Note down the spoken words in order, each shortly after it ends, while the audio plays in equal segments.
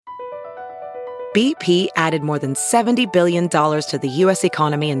BP added more than $70 billion to the U.S.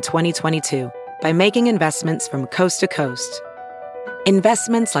 economy in 2022 by making investments from coast to coast.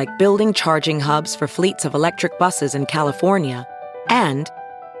 Investments like building charging hubs for fleets of electric buses in California and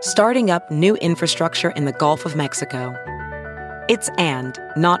starting up new infrastructure in the Gulf of Mexico. It's and,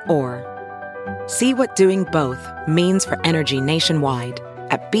 not or. See what doing both means for energy nationwide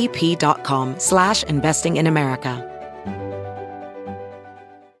at bp.com/investing in America.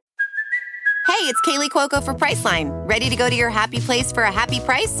 Hey, it's Kaylee Cuoco for Priceline. Ready to go to your happy place for a happy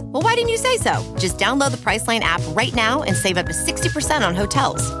price? Well, why didn't you say so? Just download the Priceline app right now and save up to 60% on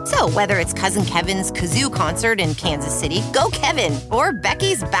hotels. So whether it's Cousin Kevin's Kazoo Concert in Kansas City, go Kevin, or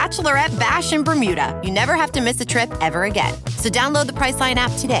Becky's Bachelorette Bash in Bermuda, you never have to miss a trip ever again. So download the Priceline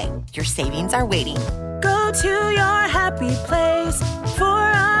app today. Your savings are waiting. Go to your happy place for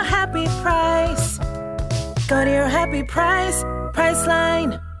a happy price. Go to your happy price,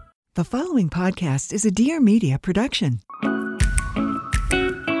 Priceline. The following podcast is a Dear Media production.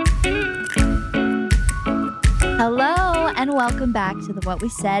 Hello, and welcome back to the What We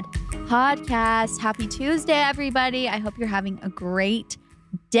Said podcast. Happy Tuesday, everybody. I hope you're having a great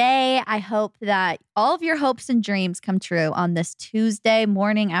day. I hope that all of your hopes and dreams come true on this Tuesday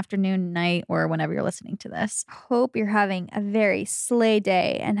morning, afternoon, night, or whenever you're listening to this. Hope you're having a very slay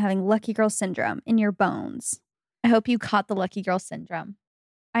day and having lucky girl syndrome in your bones. I hope you caught the lucky girl syndrome.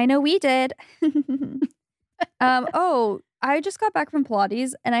 I know we did. I just got back from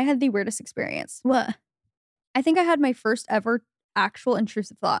Pilates and I had the weirdest experience. What? I think I had my first ever actual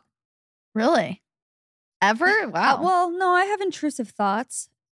intrusive thought. Really? Ever? Wow. No, I have intrusive thoughts,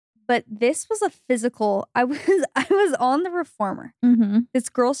 but this was a physical. I was on the reformer. Mm-hmm. This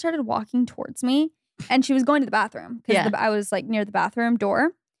girl started walking towards me and she was going to the bathroom because I was like near the bathroom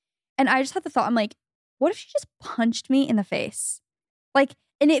door. And I just had the thought, I'm like, what if she just punched me in the face? Like,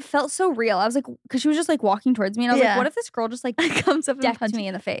 and it felt so real. I was like, because she was just like walking towards me. And I was like, what if this girl just like comes up and decked me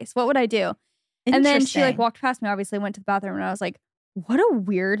in the face? What would I do? And then she like walked past me, obviously went to the bathroom. And I was like, what a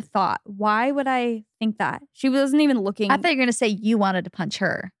weird thought. Why would I think that? She wasn't even looking. I thought you were going to say you wanted to punch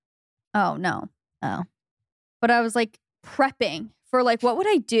her. Oh, no. Oh. But I was like prepping for like, what would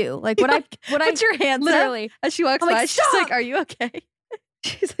I do? Like, would I put your hands literally up as she walks by? Like, she's like, are you okay?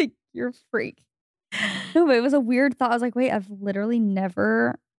 She's like, you're a freak. No, but it was a weird thought. I was like, wait, I've literally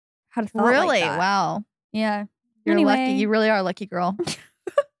never had a thought really? like that. Wow. Yeah. You're Anyway. lucky. You really are a lucky girl.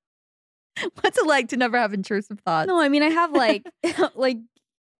 What's it like to never have intrusive thoughts? No, I mean, I have like, like,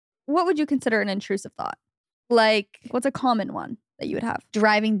 what would you consider an intrusive thought? Like, what's a common one that you would have?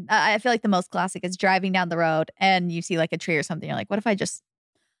 Driving. I feel like the most classic is driving down the road and you see like a tree or something. You're like, what if I just...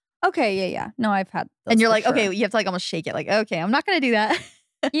 Okay, yeah. No, I've had those. And you're like, sure. okay, you have to like almost shake it. Like, okay, I'm not going to do that.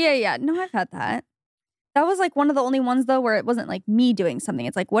 Yeah. No, I've had that. That was like one of the only ones though where it wasn't like me doing something.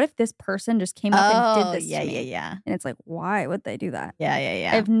 It's like, what if this person just came up and did this to me? Yeah. And it's like, why would they do that? Yeah.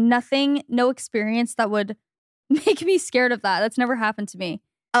 I have no experience that would make me scared of that. That's never happened to me.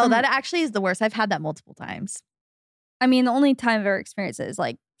 Oh, that actually is the worst. I've had that multiple times. I mean, the only time I've ever experienced it is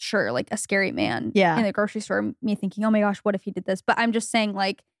like, sure, like a scary man in the grocery store, me thinking, oh my gosh, what if he did this? But I'm just saying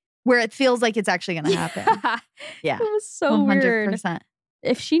like, where it feels like it's actually going to happen. Yeah. It was so 100%. weird.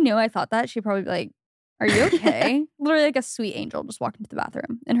 If she knew I thought that, she'd probably be like, are you okay? Literally like a sweet angel just walked into the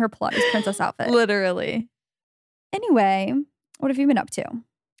bathroom in her Pilates princess outfit. Literally. Anyway, what have you been up to?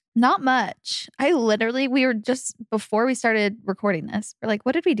 Not much. We were just, before we started recording this, we're like,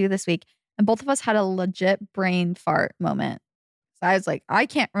 what did we do this week? And both of us had a legit brain fart moment. So I was like, I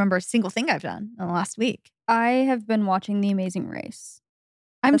can't remember a single thing I've done in the last week. I have been watching The Amazing Race.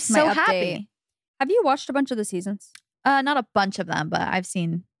 I'm That's so my update. happy. Have you watched a bunch of the seasons? Not a bunch of them, but I've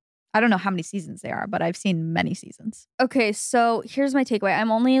seen, I don't know how many seasons they are, but I've seen many seasons. Okay, so here's my takeaway.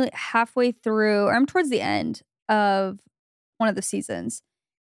 I'm only halfway through, or I'm towards the end of one of the seasons.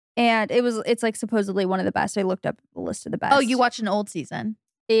 And it's like supposedly one of the best. I looked up the list of the best. Oh, you watched an old season?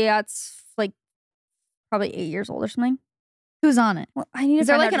 Yeah, it's like probably 8 years old or something. Who's on it? Well, I need to Is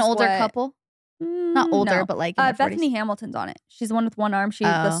there find like out an just older what- couple? Not older, No. but like in their 40s. Bethany Hamilton's on it. She's the one with one arm. She's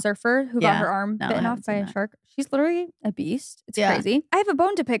the surfer who got her arm No, I bitten haven't off by seen a that. shark. She's literally a beast. It's Yeah. crazy. I have a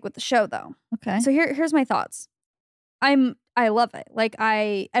bone to pick with the show though. Okay. So here's my thoughts. I love it. Like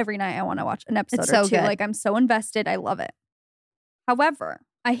every night I want to watch an episode It's or so two. good. Like I'm so invested. I love it. However,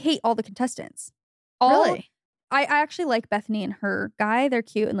 I hate all the contestants. Really? I actually like Bethany and her guy. They're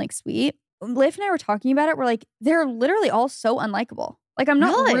cute and like sweet. Liv and I were talking about it. We're like, they're literally all so unlikable. Like I'm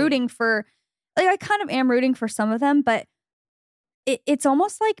not Really? rooting for, like I kind of am rooting for some of them, but it's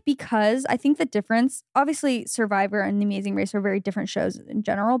almost like, because I think the difference, obviously Survivor and The Amazing Race are very different shows in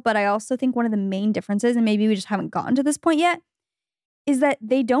general, but I also think one of the main differences, and maybe we just haven't gotten to this point yet, is that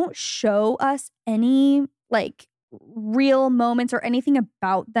they don't show us any like real moments or anything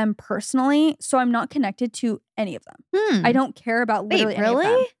about them personally. So I'm not connected to any of them. I don't care about literally any of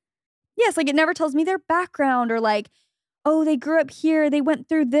them. Yes, like it never tells me their background or like, oh, they grew up here, they went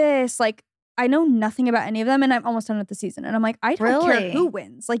through this. Like I know nothing about any of them and I'm almost done with the season. And I'm like, I don't care who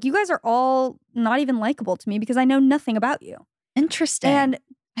wins. Like you guys are all not even likable to me because I know nothing about you. Interesting. And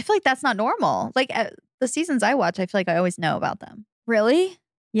I feel like that's not normal. Like the seasons I watch, I feel like I always know about them. really?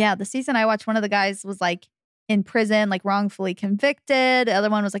 Yeah, the season I watched, one of the guys was like in prison, like wrongfully convicted. The other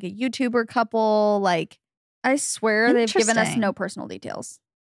one was like a YouTuber couple. Like, I swear they've given us Interesting. no personal details.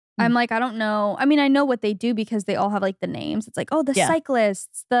 I'm like, I don't know. I mean, I know what they do because they all have like the names. It's like, oh, the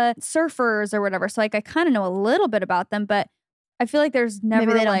cyclists, the surfers or whatever. So like I kind of know a little bit about them, but I feel like there's never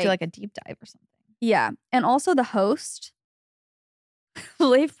maybe they don't do like a deep dive or something. Yeah. And also the host,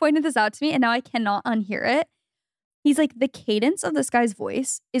 Leif pointed this out to me and now I cannot unhear it. He's like, the cadence of this guy's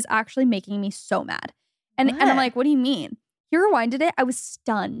voice is actually making me so mad. And I'm like, what do you mean? He rewinded it. I was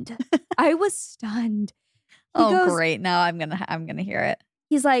stunned. I was stunned. He goes, great. Now I'm gonna hear it.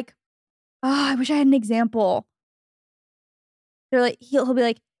 He's like, oh, I wish I had an example. They're like, he'll be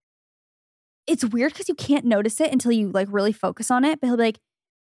like, it's weird because you can't notice it until you like really focus on it. But he'll be like,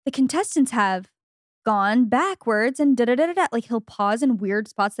 the contestants have gone backwards and da-da-da-da-da. Like he'll pause in weird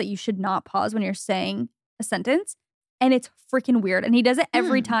spots that you should not pause when you're saying a sentence. And it's freaking weird. And he does it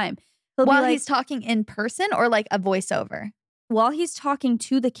every time. He'll While be like, he's talking in person or like a voiceover? while he's talking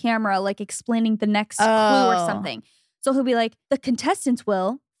to the camera, like explaining the next clue or something. So he'll be like, the contestants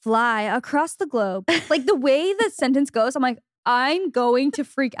will fly across the globe. Like the way the sentence goes, I'm like, I'm going to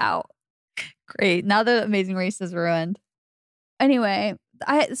freak out. Great. Now the Amazing Race is ruined. Anyway,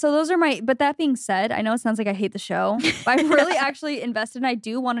 so those are but that being said, I know it sounds like I hate the show, but I'm really actually invested and I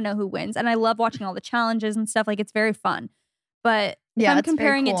do want to know who wins. And I love watching all the challenges and stuff. Like it's very fun. But if I'm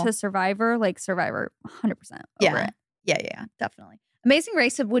comparing it to Survivor, like Survivor, 100% over it. Yeah, definitely. Amazing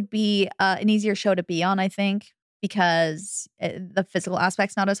Race would be an easier show to be on, I think, because the physical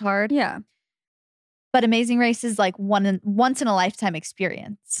aspect's not as hard. Yeah. But Amazing Race is like once in a lifetime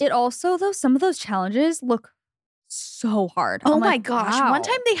experience. It also, though, some of those challenges look so hard. Oh I'm my like, gosh. wow. One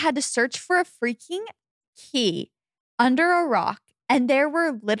time they had to search for a freaking key under a rock, and there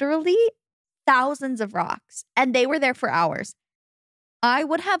were literally thousands of rocks, and they were there for hours. I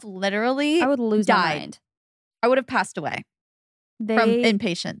would have literally I would lose my died. mind. I would have passed away from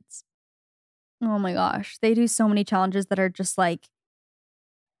impatience. Oh my gosh. They do so many challenges that are just like,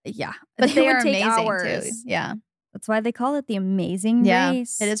 yeah. But they would are take amazing hours. too. Yeah. That's why they call it the Amazing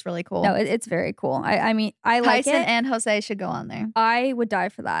Race. It is really cool. No, it's very cool. I mean, I like Tyson it. and Jose should go on there. I would die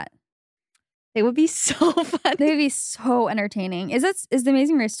for that. They would be so fun. They would be so entertaining. Is the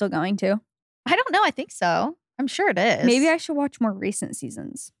Amazing Race still going too? I don't know. I think so. I'm sure it is. Maybe I should watch more recent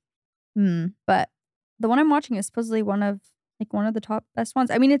seasons. But the one I'm watching is supposedly one of the top best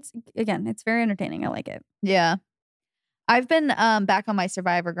ones. I mean, it's very entertaining. I like it. Yeah. I've been back on my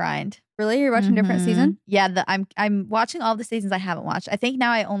Survivor grind. Really? You're watching different season? Yeah, I'm watching all the seasons I haven't watched. I think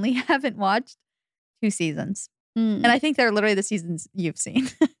now I only haven't watched 2 seasons. And I think they're literally the seasons you've seen.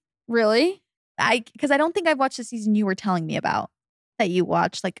 Really? Because I don't think I've watched the season you were telling me about that you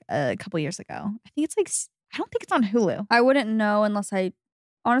watched like a couple years ago. I think it's like, I don't think it's on Hulu. I wouldn't know unless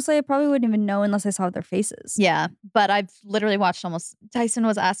honestly, I probably wouldn't even know unless I saw their faces. Yeah, but I've literally watched almost. Tyson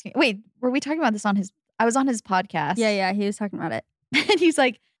was asking, wait, were we talking about this I was on his podcast. Yeah, he was talking about it. And he's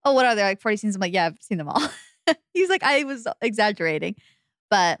like, oh, what are there, like 40 seasons? I'm like, yeah, I've seen them all. He's like, I was exaggerating.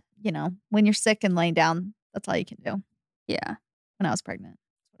 But, when you're sick and laying down, that's all you can do. Yeah. When I was pregnant,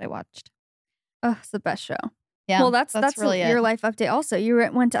 that's what I watched. Oh, it's the best show. Yeah. Well, that's really your it. life update also. You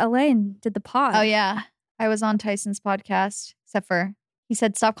went to LA and did the pod. Oh, yeah. I was on Tyson's podcast, except for he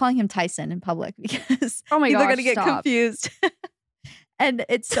said, stop calling him Tyson in public because oh my people gosh, are going to get confused. And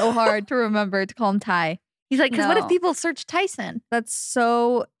it's so hard to remember to call him Ty. He's like, because what if people search Tyson? That's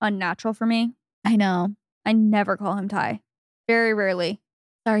so unnatural for me. I know. I never call him Ty. Very rarely.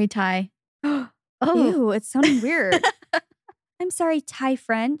 Sorry, Ty. Oh. Ew, it's sounding weird. I'm sorry, Ty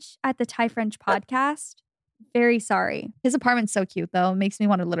French at the Ty French podcast. Very sorry. His apartment's so cute, though. It makes me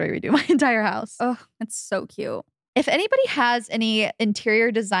want to literally redo my entire house. Oh, it's so cute. If anybody has any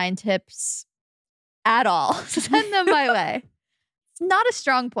interior design tips at all, send them my way. It's not a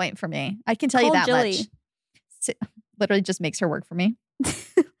strong point for me. I can tell you that much. Literally just makes her work for me.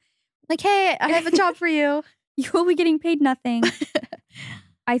 Like, hey, I have a job for you. You will be getting paid nothing.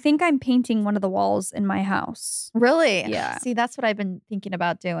 I think I'm painting one of the walls in my house. Really? Yeah. See, that's what I've been thinking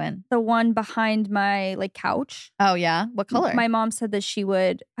about doing. The one behind my couch. Oh, yeah? What color? My mom said that she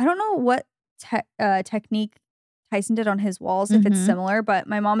would, I don't know what technique Tyson did on his walls if it's similar, but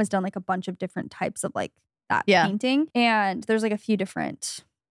my mom has done like a bunch of different types of like that painting. And there's like a few different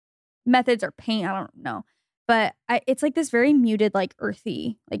methods or paint. I don't know. But it's like this very muted, like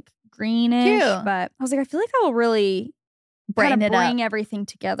earthy, like greenish. Cute. But I was like, I feel like that will really Brighten it bring up. everything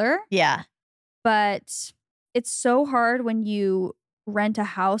together. Yeah. But it's so hard when you rent a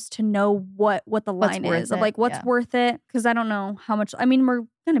house to know what the line worth is of it, like what's worth it, because I don't know how much. I mean, we're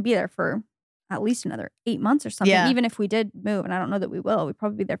gonna be there for at least another 8 months or something. Yeah. Even if we did move, and I don't know that we will, we'd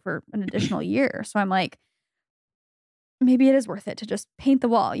probably be there for an additional year. So I'm like, maybe it is worth it to just paint the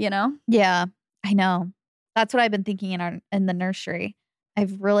wall, you know? Yeah, I know. That's what I've been thinking in the nursery.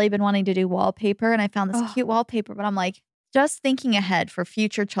 I've really been wanting to do wallpaper, and I found this cute wallpaper, but I'm like, just thinking ahead for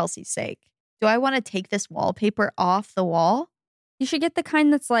future Chelsea's sake. Do I want to take this wallpaper off the wall? You should get the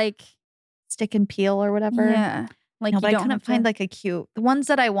kind that's like stick and peel or whatever. Yeah. Like, no, you but I don't couldn't have find to- like a cute. The ones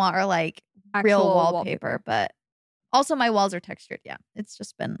that I want are like Actual real wallpaper, but also my walls are textured. Yeah, it's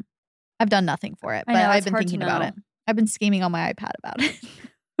just been. I've done nothing for it, I but know, I've it's been hard to thinking about know. it. I've been scheming on my iPad about it.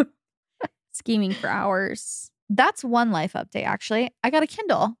 Scheming for hours. That's one life update. Actually, I got a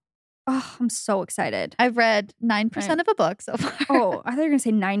Kindle. Oh, I'm so excited. I've read 9% of a book so far. Oh, I thought you were gonna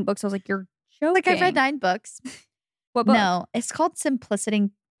say 9 books. I was like, you're joking. Like I've read 9 books. What book? No, it's called Simplicity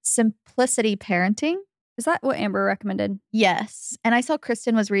Parenting. Is that what Amber recommended? Yes. And I saw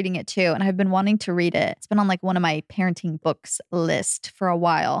Kristen was reading it too, and I've been wanting to read it. It's been on like one of my parenting books list for a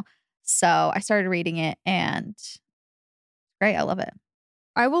while. So I started reading it, and it's great. I love it.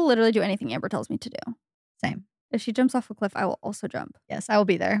 I will literally do anything Amber tells me to do. Same. If she jumps off a cliff, I will also jump. Yes, I will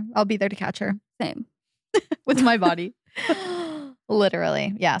be there. I'll be there to catch her Same. with my body.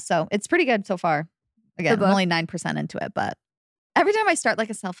 Literally. Yeah. So it's pretty good so far. Again, I'm book? only 9% into it, but every time I start like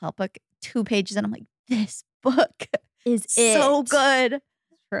a self-help book, 2 pages in, I'm like, this book Is so it. good.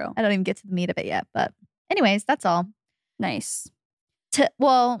 True. I don't even get to the meat of it yet. But anyways, that's all. Nice.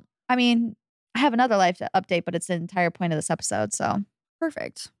 Well, I mean, I have another life update, but it's the entire point of this episode. So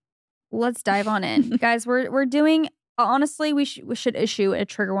Perfect. Let's dive on in. Guys, we're doing, honestly, we should issue a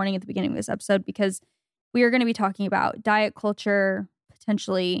trigger warning at the beginning of this episode, because we are going to be talking about diet culture,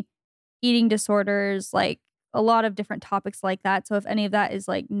 potentially eating disorders, like a lot of different topics like that. So if any of that is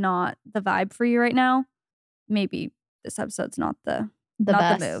like not the vibe for you right now, maybe this episode's not the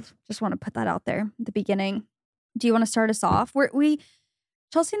best. move. Just want to put that out there at the beginning. Do you want to start us off?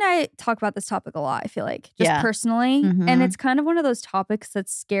 Chelsea and I talk about this topic a lot, I feel like, just personally. Mhm. And it's kind of one of those topics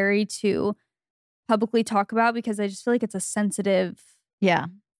that's scary to publicly talk about, because I just feel like it's a sensitive yeah,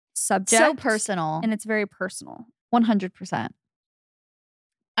 subject. so personal. And it's very personal. 100%.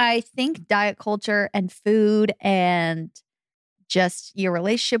 I think diet culture and food and just your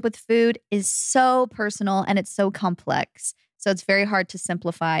relationship with food is so personal, and it's so complex. So it's very hard to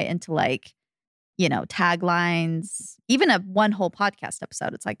simplify into like, taglines, even one whole podcast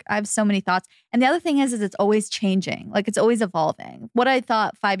episode. It's like, I have so many thoughts. And the other thing is it's always changing. Like, it's always evolving. What I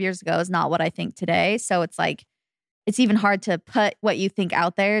thought 5 years ago is not what I think today. So it's like, it's even hard to put what you think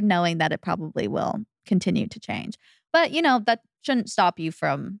out there, knowing that it probably will continue to change. But, that shouldn't stop you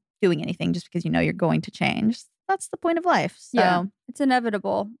from doing anything just because you're going to change. That's the point of life. So Yeah, it's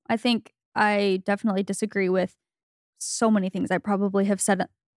inevitable. I think I definitely disagree with so many things I probably have said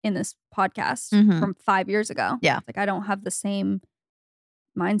in this podcast from 5 years ago. Yeah. Like, I don't have the same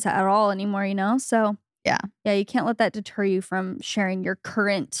mindset at all anymore, So Yeah, you can't let that deter you from sharing your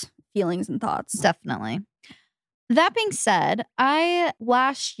current feelings and thoughts. definitely. That being said, I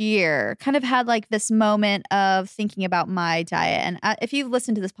last year kind of had like this moment of thinking about my diet. And if you've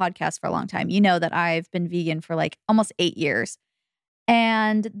listened to this podcast for a long time, you know that I've been vegan for like almost 8 years.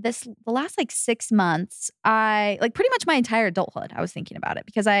 And the last like 6 months, I like pretty much my entire adulthood, I was thinking about it,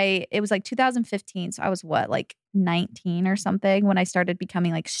 because it was like 2015. So I was like 19 or something when I started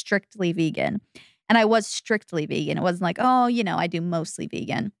becoming like strictly vegan. And I was strictly vegan. It wasn't like, oh, I do mostly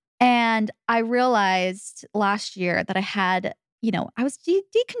vegan. And I realized last year that I had, I was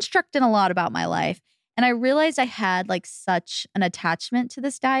deconstructing a lot about my life. And I realized I had like such an attachment to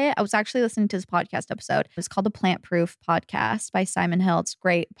this diet. I was actually listening to this podcast episode. It was called the Plant Proof Podcast by Simon Hill. It's a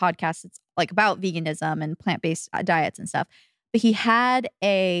great podcast. It's like about veganism and plant-based diets and stuff. But he had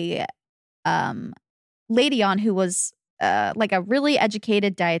a lady on who was like a really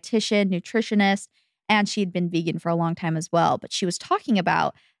educated dietitian, nutritionist, and she'd been vegan for a long time as well. But she was talking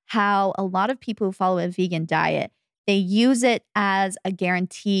about how a lot of people who follow a vegan diet, they use it as a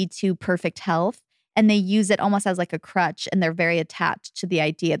guarantee to perfect health. And they use it almost as like a crutch, and they're very attached to the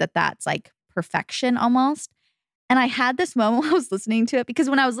idea that that's like perfection almost. And I had this moment when I was listening to it, because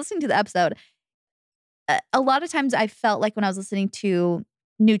when I was listening to the episode, a lot of times I felt like when I was listening to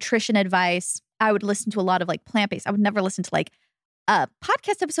nutrition advice, I would listen to a lot of like plant-based. I would never listen to like a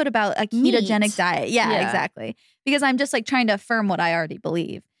podcast episode about a ketogenic diet. Yeah, exactly. Because I'm just like trying to affirm what I already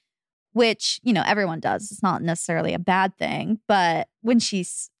believe, which, you know, everyone does. It's not necessarily a bad thing. But when she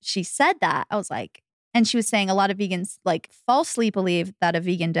said that, I was like, and she was saying a lot of vegans like falsely believe that a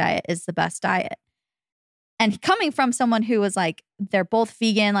vegan diet is the best diet. And coming from someone who was like, they're both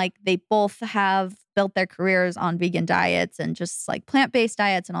vegan, like they both have built their careers on vegan diets and just like plant-based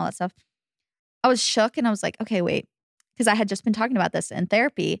diets and all that stuff, I was shook and I was like, okay, wait. Because I had just been talking about this in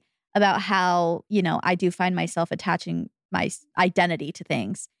therapy about how, you know, I do find myself attaching my identity to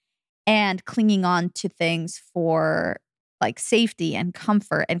things and clinging on to things for like safety and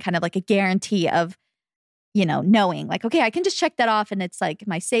comfort and kind of like a guarantee of, you know, knowing like, okay, I can just check that off and it's like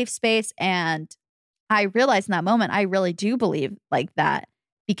my safe space. And I realized in that moment, I really do believe like that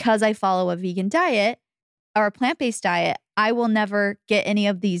because I follow a vegan diet or a plant-based diet, I will never get any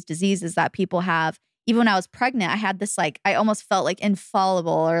of these diseases that people have. Even when I was pregnant, I had this like, I almost felt like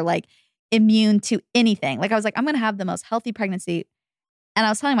infallible or like immune to anything. Like I was like, I'm going to have the most healthy pregnancy. And I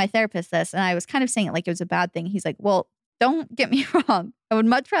was telling my therapist this and I was kind of saying it like it was a bad thing. He's like, well, don't get me wrong. I would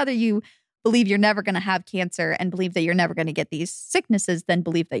much rather you believe you're never going to have cancer and believe that you're never going to get these sicknesses than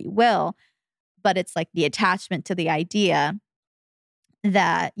believe that you will. But it's like the attachment to the idea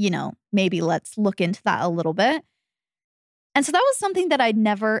that, you know, maybe let's look into that a little bit. And so that was something that I'd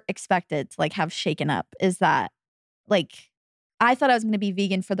never expected to like have shaken up is that like I thought I was going to be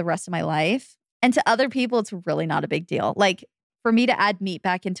vegan for the rest of my life. And to other people, it's really not a big deal. Like for me to add meat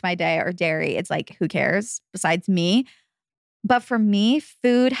back into my diet or dairy, it's like, who cares besides me? But for me,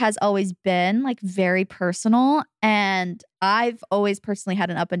 food has always been like very personal. And I've always personally had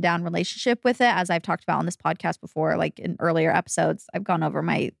an up and down relationship with it. As I've talked about on this podcast before, like in earlier episodes, I've gone over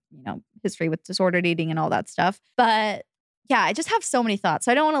my, you know, history with disordered eating and all that stuff. But yeah, I just have so many thoughts.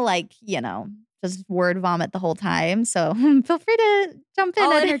 So I don't want to like, you know, just word vomit the whole time. So feel free to jump in.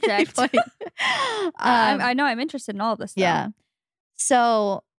 I'll interject. I know I'm interested in all of this stuff. Yeah.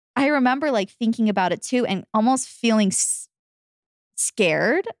 So I remember like thinking about it too and almost feeling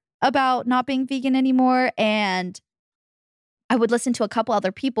scared about not being vegan anymore. And I would listen to a couple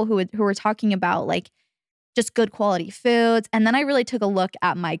other people who were talking about like just good quality foods. And then I really took a look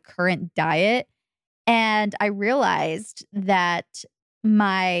at my current diet and I realized that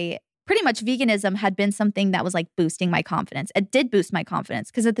my pretty much veganism had been something that was like boosting my confidence. It did boost my confidence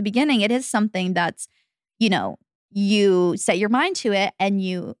because at the beginning it is something that's, you know, you set your mind to it and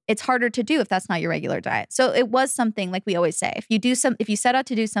it's harder to do if that's not your regular diet. So it was something like we always say, if you set out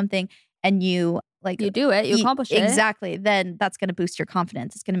to do something and you do it, you accomplish it. Exactly. Then that's going to boost your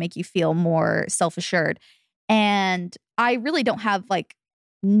confidence. It's going to make you feel more self-assured. And I really don't have like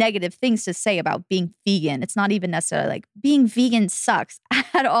negative things to say about being vegan. It's not even necessarily like being vegan sucks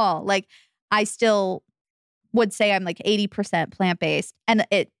at all. Like I still would say I'm like 80% plant-based and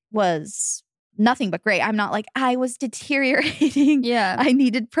it was nothing but great. I'm not like, I was deteriorating. Yeah. I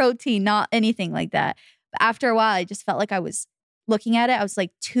needed protein, not anything like that. But after a while, I just felt like I was looking at it. I was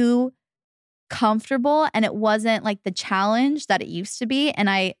like too comfortable and it wasn't like the challenge that it used to be. And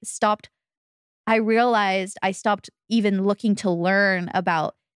I realized I stopped even looking to learn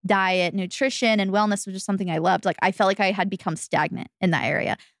about diet, nutrition, and wellness, which is something I loved. Like I felt like I had become stagnant in that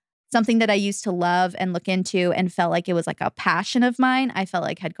area. Something that I used to love and look into and felt like it was like a passion of mine, I felt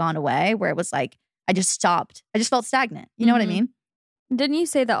like had gone away where it was like, I just stopped. I just felt stagnant. You know what I mean? Didn't you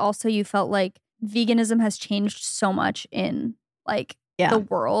say that also you felt like veganism has changed so much in like the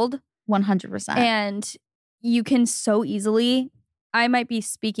world? 100%. And you can so easily, I'm not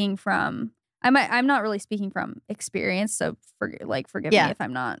really speaking from experience. So forgive me if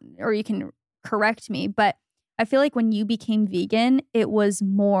I'm not, or you can correct me. But I feel like when you became vegan, it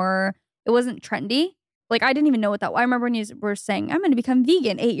wasn't trendy. Like I didn't even know what that was. I remember when you were saying, I'm going to become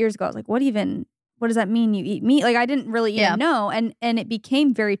vegan 8 years ago. I was like, what does that mean? You eat meat? Like I didn't really even know. And it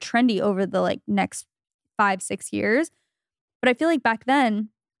became very trendy over the like next 5-6 years. But I feel like back then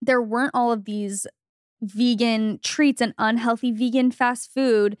there weren't all of these vegan treats and unhealthy vegan fast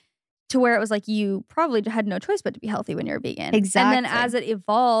food to where it was like you probably had no choice but to be healthy when you're vegan. Exactly. And then as it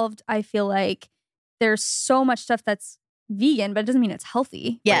evolved, I feel like there's so much stuff that's vegan, but it doesn't mean it's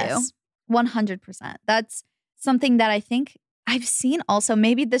healthy. Yes, 100%. That's something that I think I've seen also.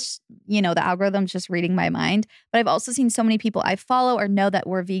 Maybe this, you know, the algorithm's just reading my mind, but I've also seen so many people I follow or know that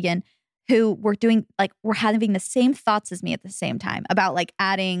were vegan who were having the same thoughts as me at the same time about like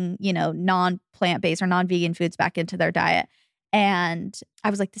adding, you know, non-plant-based or non-vegan foods back into their diet. And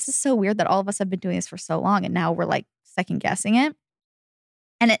I was like, this is so weird that all of us have been doing this for so long and now we're like second guessing it.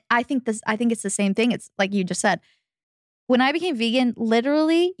 And I think it's the same thing. It's like you just said, when I became vegan,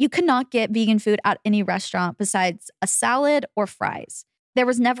 literally, you could not get vegan food at any restaurant besides a salad or fries. There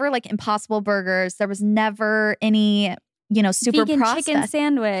was never like Impossible Burgers. There was never any, super vegan processed chicken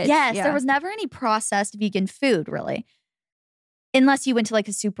sandwich. Yes, there was never any processed vegan food, really. Unless you went to like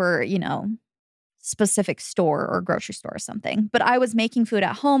a super, specific store or grocery store or something. But I was making food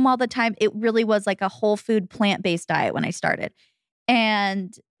at home all the time. It really was like a whole food, plant-based diet when I started.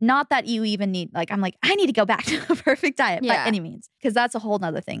 And not that you even need, like, I'm like, I need to go back to a perfect diet by any means. Because that's a whole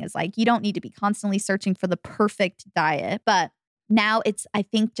nother thing is like, you don't need to be constantly searching for the perfect diet. But now I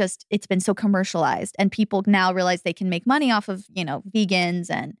think it's been so commercialized and people now realize they can make money off of, vegans.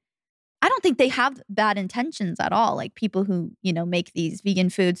 And I don't think they have bad intentions at all. Like people who, make these vegan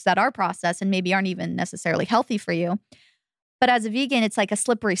foods that are processed and maybe aren't even necessarily healthy for you. But as a vegan, it's like a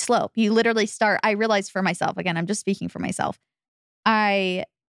slippery slope. You literally I realized for myself, again, I'm just speaking for myself. I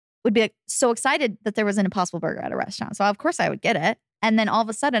would be so excited that there was an Impossible Burger at a restaurant. So of course I would get it. And then all of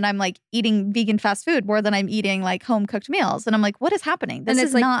a sudden I'm like eating vegan fast food more than I'm eating like home cooked meals. And I'm like, what is happening? This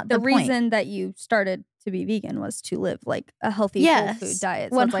is like not the point. reason that you started to be vegan was to live like a healthy whole food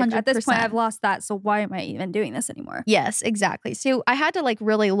diet. So 100%. It's like, at this point I've lost that. So why am I even doing this anymore? Yes, exactly. So I had to like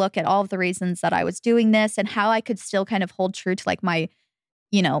really look at all of the reasons that I was doing this and how I could still kind of hold true to like my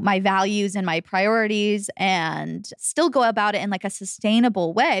my values and my priorities and still go about it in like a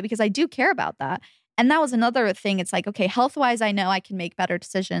sustainable way because I do care about that. And that was another thing. It's like, okay, health-wise, I know I can make better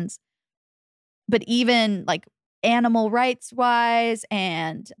decisions. But even like animal rights-wise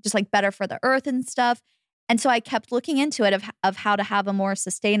and just like better for the earth and stuff. And so I kept looking into it of how to have a more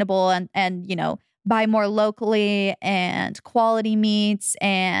sustainable and buy more locally and quality meats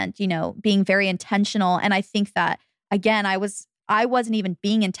and, being very intentional. And I think that, again, I wasn't even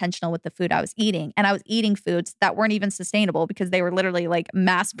being intentional with the food I was eating. And I was eating foods that weren't even sustainable because they were literally like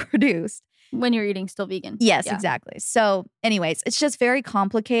mass produced. When you're eating still vegan. Yes, exactly. So anyways, it's just very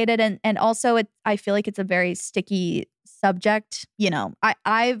complicated. And also I feel like it's a very sticky subject.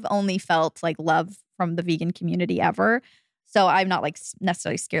 I've only felt like love from the vegan community ever. So I'm not like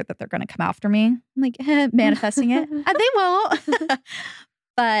necessarily scared that they're going to come after me. I'm like manifesting it. And they won't.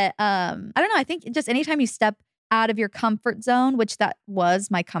 But I don't know. I think just anytime you step out of your comfort zone, which that was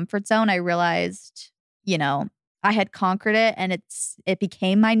my comfort zone, I realized, I had conquered it and it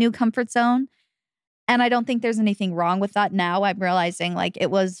became my new comfort zone. And I don't think there's anything wrong with that now. I'm realizing like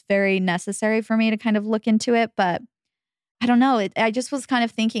it was very necessary for me to kind of look into it. But I don't know. I just was kind of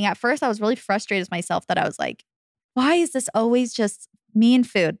thinking at first I was really frustrated with myself that I was like, why is this always just me and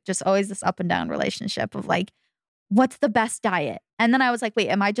food? Just always this up and down relationship of like, what's the best diet? And then I was like, wait,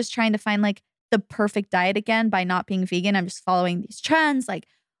 am I just trying to find like the perfect diet again by not being vegan? I'm just following these trends. Like,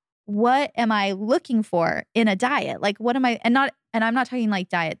 what am I looking for in a diet? Like, what am I, and I'm not talking like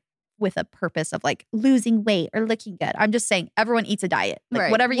diet with a purpose of like losing weight or looking good. I'm just saying everyone eats a diet. Like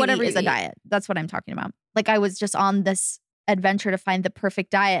right. whatever you eat is a diet. That's what I'm talking about. Like I was just on this adventure to find the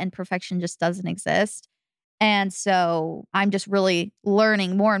perfect diet and perfection just doesn't exist. And so I'm just really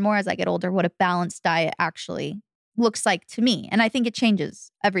learning more and more as I get older what a balanced diet actually looks like to me. And I think it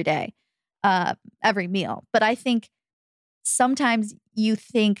changes every day, every meal. But I think sometimes you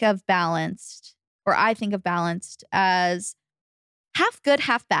think of balanced, or I think of balanced as half good,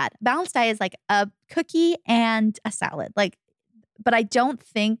 half bad. Balanced diet is like a cookie and a salad. But I don't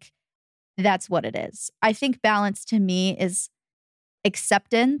think that's what it is. I think balance to me is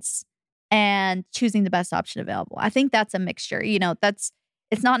acceptance and choosing the best option available. I think that's a mixture.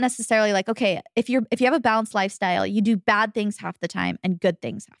 It's not necessarily like, okay, if you have a balanced lifestyle, you do bad things half the time and good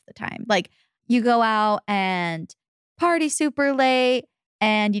things half the time. Like you go out and party super late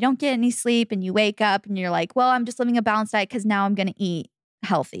and you don't get any sleep and you wake up and you're like, well, I'm just living a balanced diet because now I'm going to eat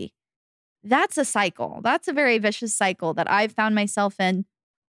healthy. That's a cycle. That's a very vicious cycle that I've found myself in.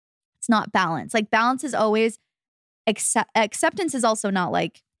 It's not balance. Like balance is always acceptance is also not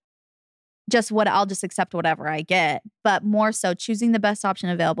like just what I'll just accept whatever I get, but more so choosing the best option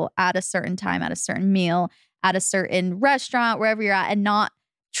available at a certain time, at a certain meal, at a certain restaurant, wherever you're at, and not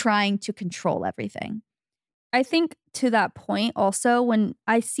trying to control everything. I think to that point also, when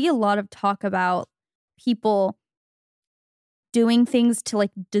I see a lot of talk about people doing things to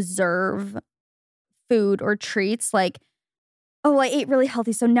like deserve food or treats, like, oh, I ate really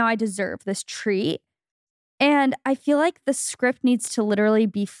healthy, so now I deserve this treat. And I feel like the script needs to literally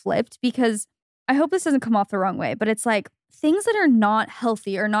be flipped, because I hope this doesn't come off the wrong way, but it's like things that are not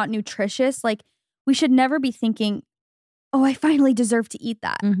healthy or not nutritious, like we should never be thinking, oh, I finally deserve to eat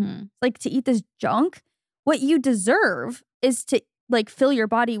that. Mm-hmm. Like to eat this junk. What you deserve is to like fill your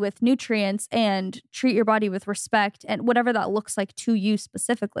body with nutrients and treat your body with respect and whatever that looks like to you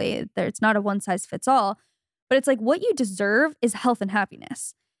specifically. It's not a one size fits all. But it's like what you deserve is health and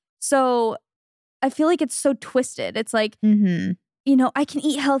happiness. So I feel like it's so twisted. It's like, you know, I can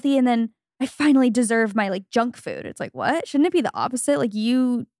eat healthy and then I finally deserve my like junk food. It's like, what? Shouldn't it be the opposite? Like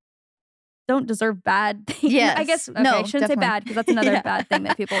you don't deserve bad things. Yes. I guess, okay, No, I shouldn't say definitely. bad because that's another bad thing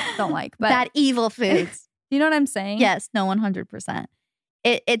that people don't like. But Bad evil foods. you know what I'm saying? Yes, no, 100%.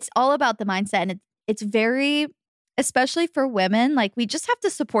 It's all about the mindset, and it's very, especially for women, like we just have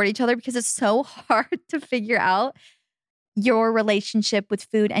to support each other because it's so hard to figure out your relationship with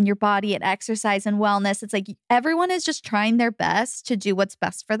food and your body and exercise and wellness. It's like everyone is just trying their best to do what's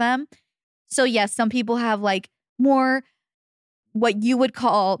best for them. So yes, some people have like more what you would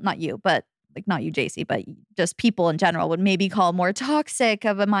call, not you, but like not you, JC, but just people in general would maybe call more toxic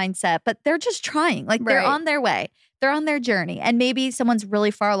of a mindset, but they're just trying. Like they're on their way. They're on their journey. And maybe someone's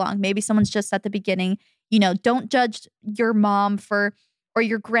really far along. Maybe someone's just at the beginning. You know, don't judge your mom or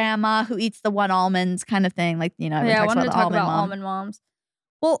your grandma who eats the 1 almonds kind of thing. Like, you know, I wanted to talk about mom. almond moms.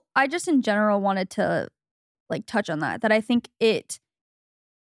 Well, I just in general wanted to like touch on that I think it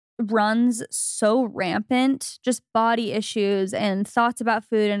runs so rampant, just body issues and thoughts about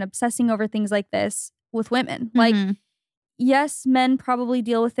food and obsessing over things like this with women. Like, yes, men probably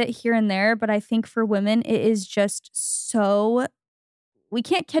deal with it here and there, but I think for women, it is just so, we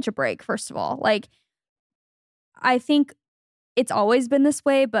can't catch a break, first of all. Like, I think it's always been this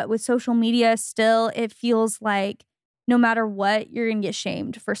way, but with social media still, it feels like no matter what, you're going to get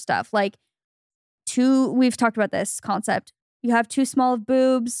shamed for stuff. Like, we've talked about this concept. You have too small of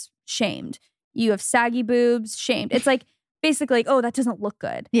boobs, shamed. You have saggy boobs, shamed. It's like basically like, oh, that doesn't look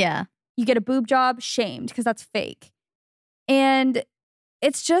good. Yeah. You get a boob job, shamed because that's fake. And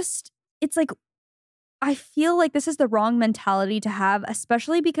it's like, I feel like this is the wrong mentality to have,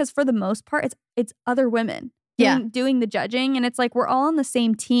 especially because for the most part, it's other women doing the judging. And it's like, we're all on the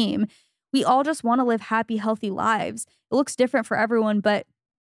same team. We all just want to live happy, healthy lives. It looks different for everyone, but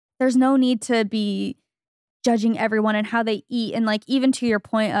there's no need to be judging everyone and how they eat. And like, even to your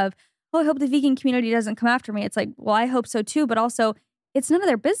point of, oh, I hope the vegan community doesn't come after me. It's like, well, I hope so too. But also, it's none of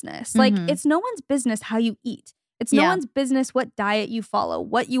their business. Like, it's no one's business how you eat. It's no one's business what diet you follow,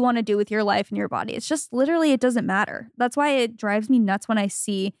 what you want to do with your life and your body. It's just literally, it doesn't matter. That's why it drives me nuts when I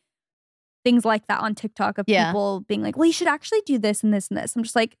see things like that on TikTok of people being like, well, you should actually do this and this and this. I'm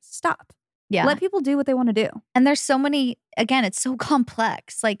just like, stop. Yeah. Let people do what they want to do. And there's so many, again, it's so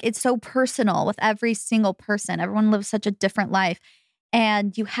complex. Like it's so personal with every single person. Everyone lives such a different life.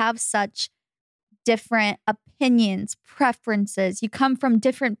 And you have such different opinions, preferences. You come from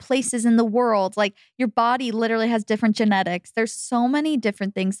different places in the world. Like your body literally has different genetics. There's so many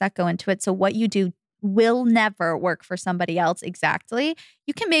different things that go into it. So what you do will never work for somebody else exactly.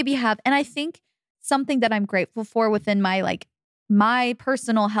 You can maybe have, and I think something that I'm grateful for within my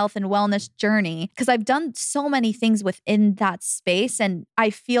personal health and wellness journey, because I've done so many things within that space. And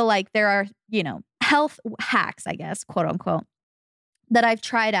I feel like there are, health hacks, I guess, quote unquote, that I've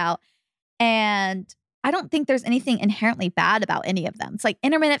tried out. And I don't think there's anything inherently bad about any of them. It's like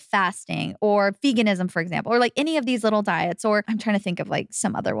intermittent fasting or veganism, for example, or like any of these little diets, or I'm trying to think of like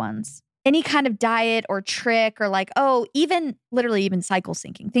some other ones. Any kind of diet or trick or like, even cycle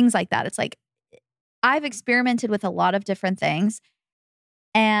syncing, things like that. It's like, I've experimented with a lot of different things,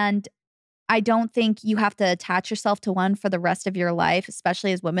 and I don't think you have to attach yourself to one for the rest of your life,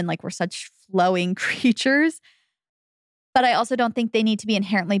 especially as women. Like we're such flowing creatures. But I also don't think they need to be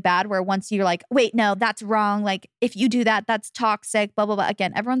inherently bad, where once you're like, wait, no, that's wrong. Like if you do that, that's toxic, blah, blah, blah.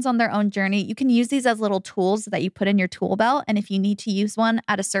 Again, everyone's on their own journey. You can use these as little tools that you put in your tool belt. And if you need to use one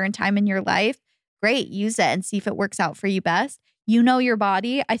at a certain time in your life, great, use it and see if it works out for you best. You know your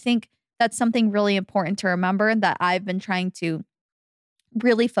body. I think that's something really important to remember that I've been trying to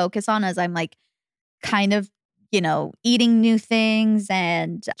really focus on as I'm like kind of, eating new things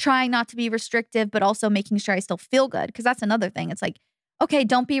and trying not to be restrictive, but also making sure I still feel good. Because that's another thing. It's like, okay,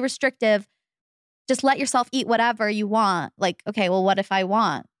 don't be restrictive. Just let yourself eat whatever you want. Like, okay, well, what if I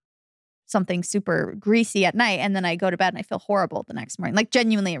want something super greasy at night and then I go to bed and I feel horrible the next morning? Like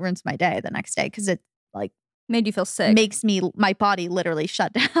genuinely, it ruins my day the next day because it like made you feel sick. Makes my body literally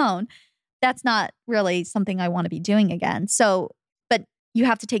shut down. That's not really something I want to be doing again. So, but you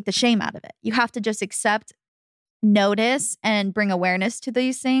have to take the shame out of it. You have to just accept, notice, and bring awareness to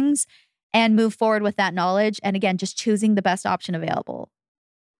these things and move forward with that knowledge. And again, just choosing the best option available.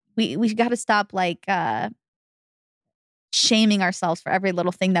 We got to stop like shaming ourselves for every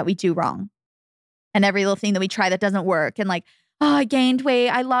little thing that we do wrong and every little thing that we try that doesn't work. And like, oh, I gained weight,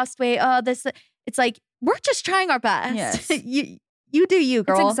 I lost weight. Oh, this. It's like we're just trying our best. Yes. You do you,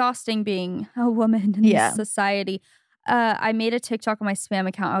 girl. It's exhausting being a woman in this society. I made a TikTok on my spam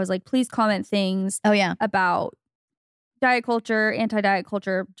account. I was like, please comment things about diet culture, anti-diet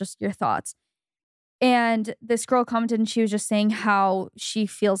culture, just your thoughts. And this girl commented and she was just saying how she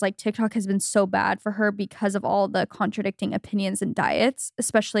feels like TikTok has been so bad for her because of all the contradicting opinions and diets,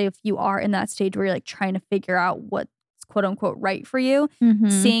 especially if you are in that stage where you're like trying to figure out what's quote unquote right for you.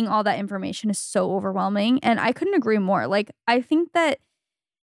 Seeing all that information is so overwhelming. And I couldn't agree more. Like, I think that,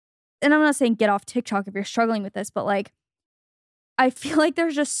 and I'm not saying get off TikTok if you're struggling with this, but like, I feel like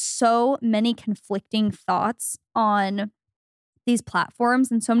there's just so many conflicting thoughts on these platforms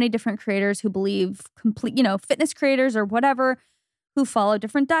and so many different creators who believe fitness creators or whatever, who follow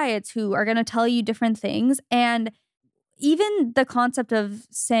different diets, who are going to tell you different things. And even the concept of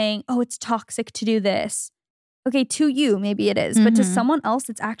saying, oh, it's toxic to do this. Okay, to you, maybe it is, but to someone else,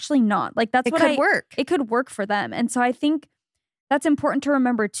 it's actually not. Like, that's what work. It could work for them. And so I think that's important to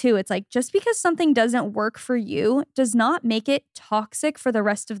remember too. It's like, just because something doesn't work for you does not make it toxic for the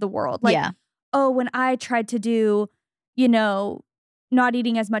rest of the world. Like, oh, when I tried to do, not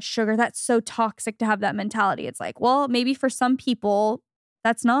eating as much sugar, that's so toxic to have that mentality. It's like, well, maybe for some people,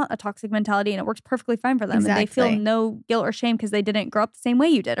 that's not a toxic mentality and it works perfectly fine for them. Exactly. And they feel no guilt or shame because they didn't grow up the same way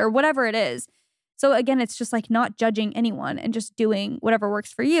you did or whatever it is. So again, it's just like not judging anyone and just doing whatever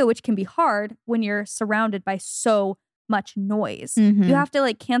works for you, which can be hard when you're surrounded by so much noise. You have to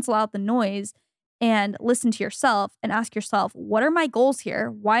like cancel out the noise and listen to yourself and ask yourself, what are my goals here?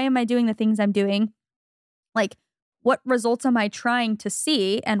 Why am I doing the things I'm doing? Like, what results am I trying to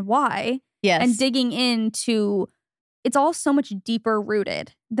see and why? Yes. And digging into, it's all so much deeper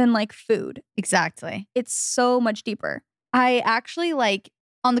rooted than like food. Exactly. It's so much deeper. I actually like,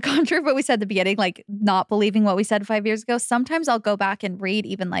 on the contrary of what we said at the beginning, like not believing what we said 5 years ago, sometimes I'll go back and read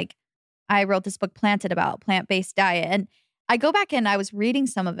even like, I wrote this book, Planted, about plant-based diet. And I go back and I was reading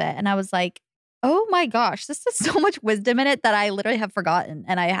some of it and I was like, oh my gosh, this has so much wisdom in it that I literally have forgotten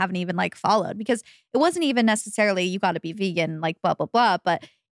and I haven't even like followed, because it wasn't even necessarily you got to be vegan, like blah, blah, blah. But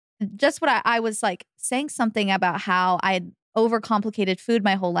just what I was like saying something about how I had overcomplicated food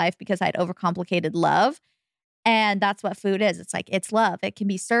my whole life because I had overcomplicated love. And that's what food is. It's like, it's love. It can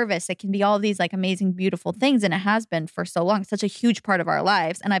be service. It can be all these like amazing, beautiful things. And it has been for so long, such a huge part of our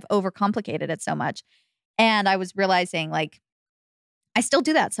lives. And I've overcomplicated it so much. And I was realizing like, I still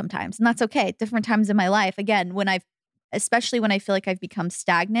do that sometimes, and that's okay. Different times in my life. Again, especially when I feel like I've become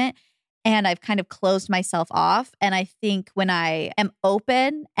stagnant and I've kind of closed myself off. And I think when I am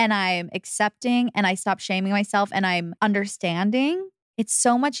open and I'm accepting and I stop shaming myself and I'm understanding, it's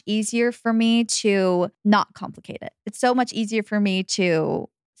so much easier for me to not complicate it. It's so much easier for me to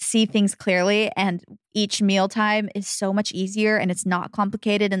see things clearly, and each mealtime is so much easier and it's not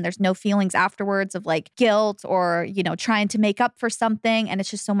complicated and there's no feelings afterwards of like guilt or, trying to make up for something. And it's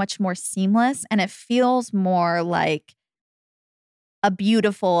just so much more seamless and it feels more like a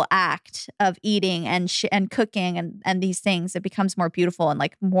beautiful act of eating and cooking and these things. It becomes more beautiful and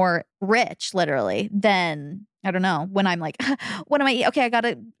like more rich, literally, than, I don't know, when I'm like, what am I eating? Okay, I got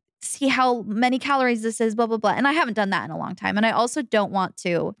to see how many calories this is, blah, blah, blah. And I haven't done that in a long time. And I also don't want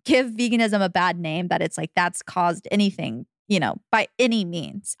to give veganism a bad name, that it's like that's caused anything, by any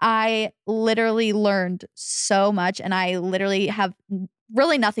means. I literally learned so much and I literally have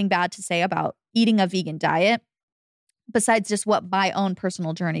really nothing bad to say about eating a vegan diet besides just what my own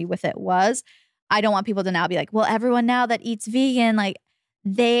personal journey with it was. I don't want people to now be like, well, everyone now that eats vegan, like,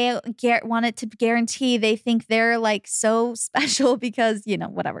 they want it to guarantee they think they're like so special because,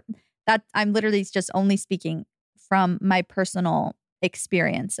 whatever. That I'm literally just only speaking from my personal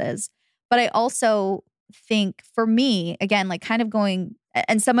experiences. But I also think for me, again, like kind of going,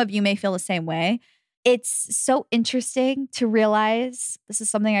 and some of you may feel the same way. It's so interesting to realize, this is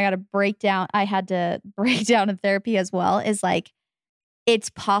something I got to break down. I had to break down in therapy as well, is like,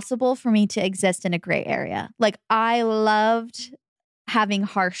 it's possible for me to exist in a gray area. Like I loved having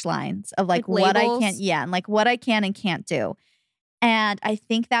harsh lines of like what I can't, and like what I can and can't do. And I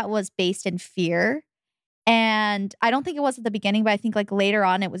think that was based in fear. And I don't think it was at the beginning, but I think like later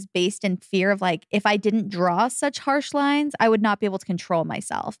on it was based in fear of like, if I didn't draw such harsh lines, I would not be able to control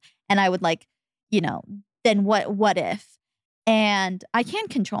myself. And I would like, then what if? And I can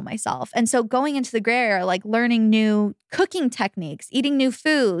control myself. And so going into the gray area, like learning new cooking techniques, eating new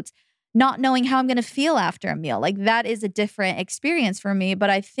foods, not knowing how I'm going to feel after a meal. Like that is a different experience for me, but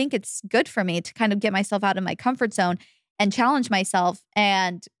I think it's good for me to kind of get myself out of my comfort zone and challenge myself.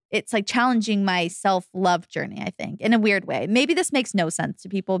 And it's like challenging my self-love journey, I think, in a weird way. Maybe this makes no sense to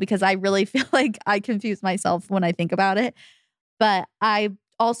people because I really feel like I confuse myself when I think about it. But I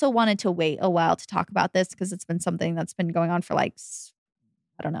also wanted to wait a while to talk about this because it's been something that's been going on for like,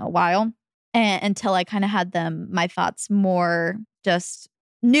 I don't know, a while. And until I kind of had my thoughts more just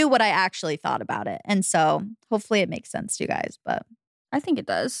knew what I actually thought about it. And so hopefully it makes sense to you guys, but I think it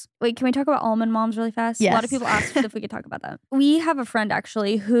does. Wait, can we talk about almond moms really fast? Yes. A lot of people asked if we could talk about that. We have a friend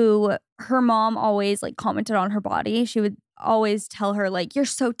actually who her mom always like commented on her body. She would always tell her like, you're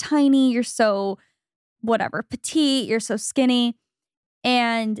so tiny, you're so whatever, petite, you're so skinny.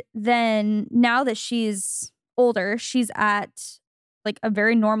 And then now that she's older, she's at like a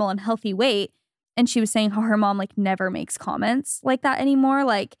very normal and healthy weight. And she was saying how her mom like never makes comments like that anymore.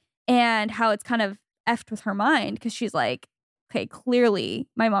 Like, and how it's kind of effed with her mind because she's like, okay, clearly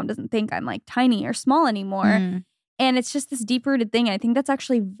my mom doesn't think I'm like tiny or small anymore. Mm. And it's just this deep rooted thing. I think that's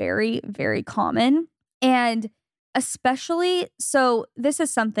actually very, very common. And especially, so this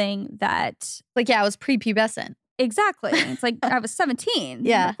is something that like, yeah, I was prepubescent. exactly. It's like I was 17.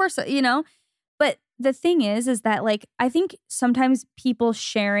 Yeah. Of course, you know, but the thing is that like, I think sometimes people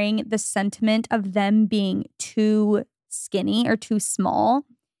sharing the sentiment of them being too skinny or too small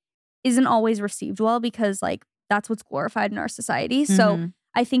isn't always received well because like, that's what's glorified in our society. So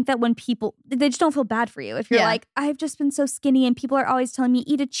I think that when people, they just don't feel bad for you. If you're like, I've just been so skinny and people are always telling me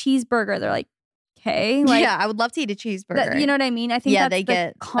eat a cheeseburger. They're like, okay. Like, yeah, I would love to eat a cheeseburger. you know what I mean? I think that's they the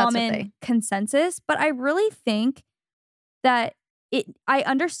get common consensus. But I really think that I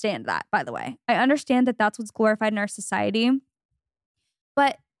understand that, by the way. I understand that that's what's glorified in our society.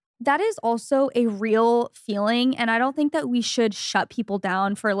 But that is also a real feeling. And I don't think that we should shut people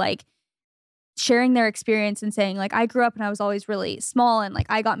down for like, sharing their experience and saying like I grew up and I was always really small and like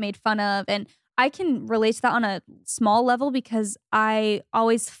I got made fun of, and I can relate to that on a small level because I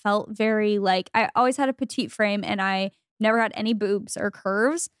always felt very like I always had a petite frame and I never had any boobs or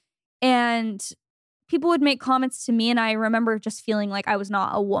curves, and people would make comments to me and I remember just feeling like I was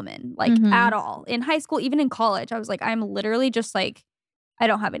not a woman like at all in high school, even in college. I was like I'm literally just like I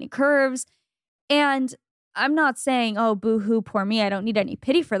don't have any curves. And I'm not saying, oh, boo-hoo, poor me. I don't need any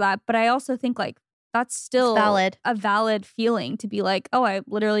pity for that. But I also think like that's still a valid feeling to be like, oh, I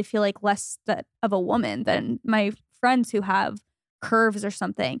literally feel like less of a woman than my friends who have curves or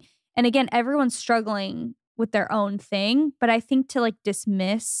something. And again, everyone's struggling with their own thing. But I think to like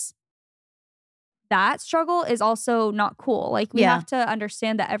dismiss that struggle is also not cool. Like we have to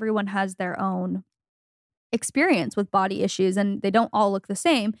understand that everyone has their own experience with body issues and they don't all look the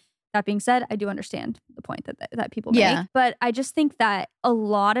same. That being said, I do understand the point that people make. But I just think that a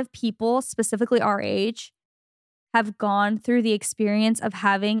lot of people, specifically our age, have gone through the experience of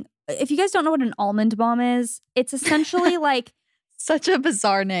having, if you guys don't know what an almond mom is, it's essentially like... Such a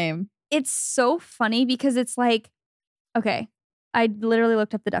bizarre name. It's so funny because it's like, okay, I literally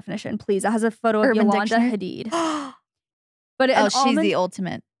looked up the definition, please. It has a photo of Yolanda Hadid. But she's the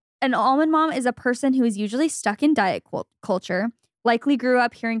ultimate. An almond mom is a person who is usually stuck in diet culture, likely grew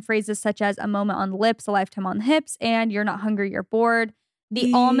up hearing phrases such as a moment on the lips, a lifetime on the hips, and you're not hungry, you're bored.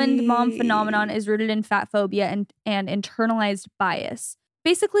 The almond mom phenomenon is rooted in fat phobia and internalized bias.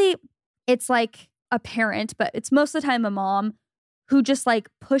 Basically, it's like a parent, but it's most of the time a mom who just like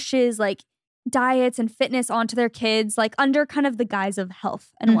pushes like diets and fitness onto their kids, like under kind of the guise of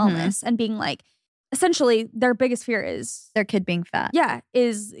health and wellness and being like, essentially their biggest fear is their kid being fat. Yeah,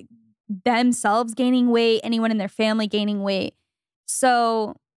 is themselves gaining weight, anyone in their family gaining weight.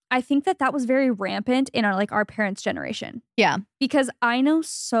 So I think that was very rampant in our parents' generation. Yeah. Because I know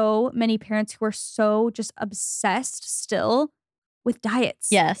so many parents who are so just obsessed still with diets.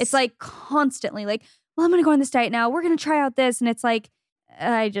 Yes. It's like constantly like, well, I'm going to go on this diet now. We're going to try out this. And it's like,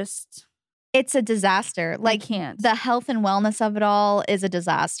 it's a disaster. Like can't. The health and wellness of it all is a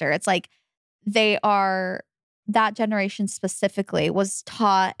disaster. It's like that generation specifically was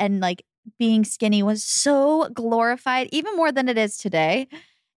taught and like being skinny was so glorified, even more than it is today.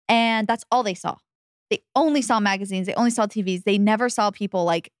 And that's all they saw. They only saw magazines. They only saw TVs. They never saw people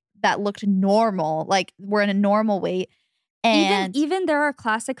like that looked normal, like were in a normal weight. And even there are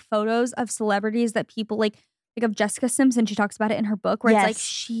classic photos of celebrities that people like of Jessica Simpson. She talks about it in her book where it's like,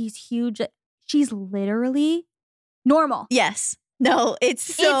 she's huge. She's literally normal. Yes. No, it's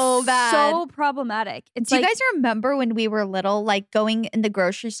so bad. So problematic. Do you guys remember when we were little, like going in the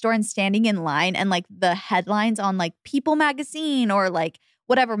grocery store and standing in line and like the headlines on like People magazine or like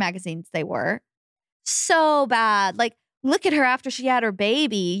whatever magazines they were? So bad. Like, look at her after she had her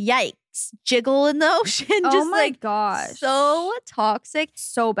baby. Yikes. Jiggle in the ocean. Oh my gosh. So toxic.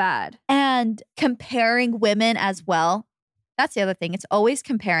 So bad. And comparing women as well. That's the other thing. It's always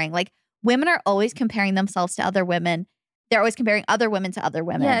comparing. Like women are always comparing themselves to other women. They're always comparing other women to other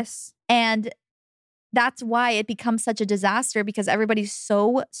women. Yes. And that's why it becomes such a disaster because everybody's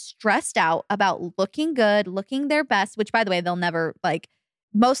so stressed out about looking good, looking their best, which by the way, they'll never like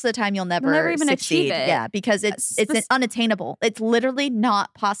most of the time you'll never even succeed. achieve it. Yeah, because it's unattainable. It's literally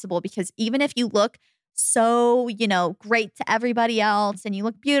not possible, because even if you look so, great to everybody else and you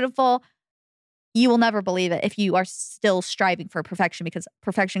look beautiful, you will never believe it if you are still striving for perfection, because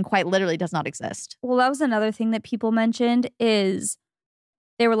perfection quite literally does not exist. Well, that was another thing that people mentioned is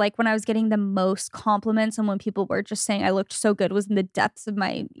they were like, when I was getting the most compliments and when people were just saying I looked so good was in the depths of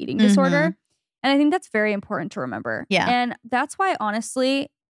my eating disorder. And I think that's very important to remember. Yeah. And that's why,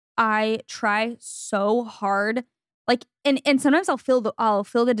 honestly, I try so hard. Like, and sometimes I'll feel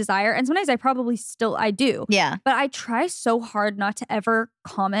the desire, and sometimes I do. Yeah. But I try so hard not to ever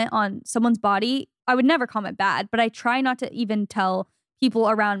comment on someone's body. I would never comment bad, but I try not to even tell people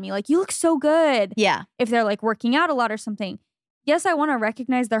around me, like, you look so good. Yeah. If they're like working out a lot or something. Yes, I want to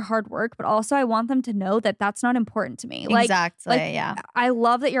recognize their hard work, but also I want them to know that that's not important to me. Exactly. Yeah. I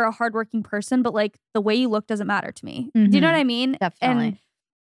love that you're a hardworking person, but like the way you look doesn't matter to me. Do you know what I mean? Definitely. And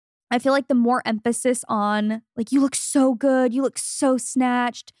I feel like the more emphasis on like, you look so good, you look so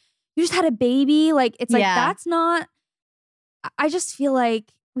snatched, you just had a baby. Like, it's like, that's not, I just feel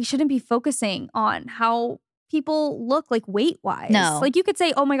like we shouldn't be focusing on how people look like weight-wise. No. Like, you could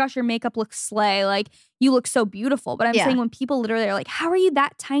say, oh my gosh, your makeup looks slay. Like, you look so beautiful. But I'm saying when people literally are like, how are you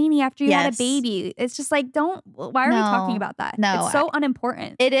that tiny after you had a baby? It's just like, why are we talking about that? No. It's so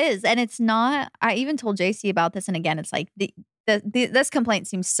unimportant. It is. And it's not, I even told JC about this. And again, it's like, this complaint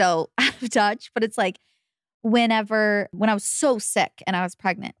seems so out of touch, but it's like, when I was so sick and I was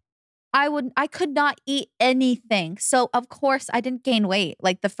pregnant, I could not eat anything. So of course I didn't gain weight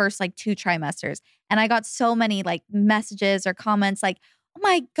like the first like 2 trimesters. And I got so many like messages or comments like, oh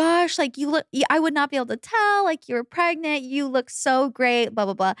my gosh, like I would not be able to tell, like you were pregnant. You look so great, blah,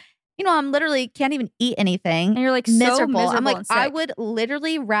 blah, blah. I'm literally can't even eat anything. And you're like miserable. So miserable. I'm like, and sick. I would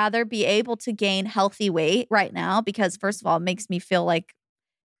literally rather be able to gain healthy weight right now, because first of all, it makes me feel like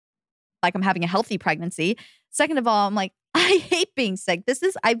I'm having a healthy pregnancy. Second of all, I'm like, I hate being sick.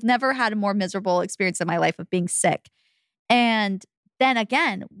 I've never had a more miserable experience in my life of being sick. And then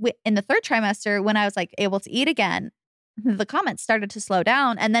again, in the 3rd trimester, when I was like able to eat again, the comments started to slow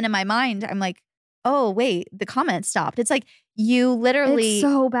down. And then in my mind, I'm like, oh, wait, the comments stopped. It's like you literally, it's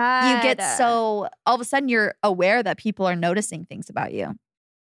so bad. You get so, all of a sudden you're aware that people are noticing things about you.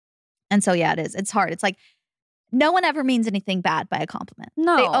 And so, yeah, it is. It's hard. It's like, no one ever means anything bad by a compliment.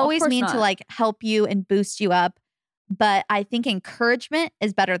 No, they always of course mean not. to like help you and boost you up. But I think encouragement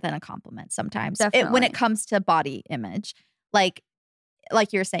is better than a compliment sometimes. Definitely. When it comes to body image. Like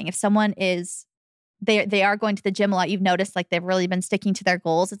you're saying, if someone is, they are going to the gym a lot, you've noticed like they've really been sticking to their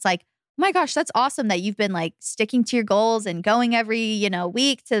goals. It's like, oh my gosh, that's awesome that you've been like sticking to your goals and going every,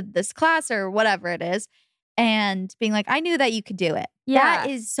 week to this class or whatever it is. And being like, I knew that you could do it. Yeah. That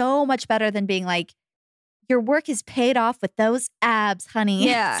is so much better than being like, your work is paid off with those abs, honey.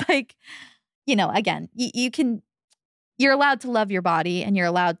 Yeah. It's like, again, you're allowed to love your body and you're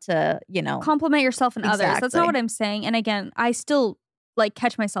allowed to, compliment yourself and others. That's Exactly. not what I'm saying. And again, I still like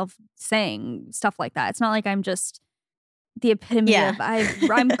catch myself saying stuff like that. It's not like I'm just the epitome of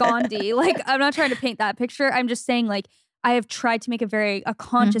I'm Gandhi. Like, I'm not trying to paint that picture. I'm just saying like I have tried to make a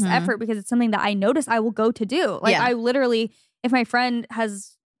conscious effort because it's something that I notice I will go to do. Like I literally, if my friend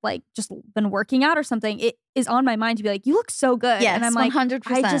has like just been working out or something, it is on my mind to be like, you look so good. Yes, and I'm like, 100%.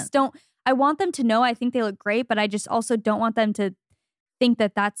 I just don't. I want them to know I think they look great, but I just also don't want them to think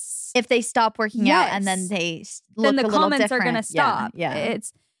that that's if they stop working out and then they look then the a little comments different. are going to stop. Yeah.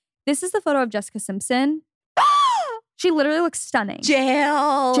 This is the photo of Jessica Simpson. She literally looks stunning.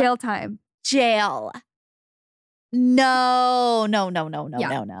 Jail time. No.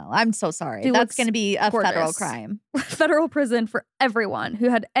 Yeah. No. I'm so sorry. She That's looks going to be a gorgeous. federal crime. Federal prison for everyone who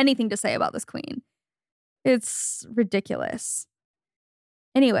had anything to say about this queen. It's ridiculous.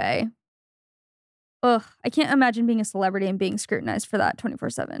 Anyway. Ugh, I can't imagine being a celebrity and being scrutinized for that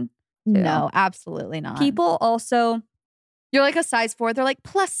 24/7. No, absolutely not. People also, you're like a size 4. They're like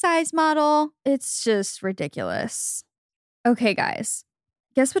plus size model. it's just ridiculous. Okay, guys.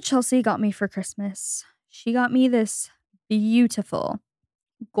 Guess what Chelsea got me for Christmas? She got me this beautiful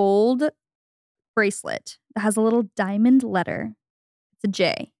gold bracelet that has a little diamond letter. It's a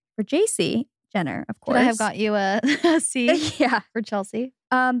J for JC Jenner, of course. Could I have got you a C yeah. for Chelsea?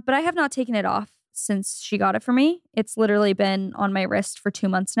 But I have not taken it off since she got it for me. It's literally been on my wrist for 2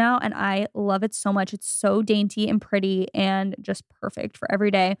 months now, and I love it so much. It's so dainty and pretty and just perfect for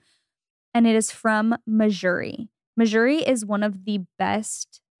every day. And it is from Mejuri. Mejuri is one of the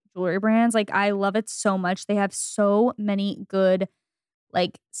best jewelry brands. Like, I love it so much. They have so many good,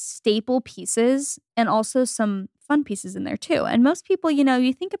 like, staple pieces and also some fun pieces in there too. And most people,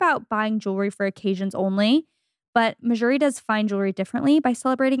 you think about buying jewelry for occasions only, But Mejuri does fine jewelry differently by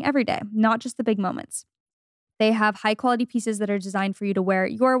celebrating every day, not just the big moments. They have high quality pieces that are designed for you to wear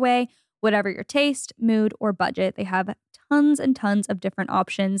your way, whatever your taste, mood, or budget. They have tons and tons of different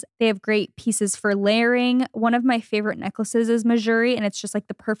options. They have great pieces for layering. One of my favorite necklaces is Mejuri, and it's just like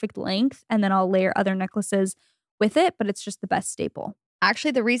the perfect length. And then I'll layer other necklaces with it, but it's just the best staple.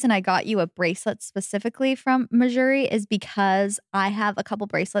 Actually, the reason I got you a bracelet specifically from Mejuri is because I have a couple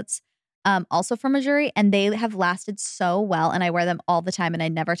bracelets also from Mejuri, and they have lasted so well, and I wear them all the time and I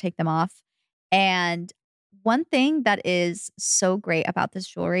never take them off. And one thing that is so great about this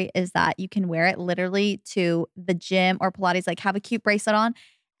jewelry is that you can wear it literally to the gym or Pilates, like have a cute bracelet on.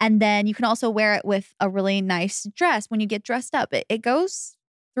 And then you can also wear it with a really nice dress when you get dressed up. It goes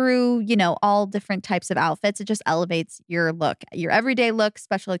through, all different types of outfits. It just elevates your look, your everyday look,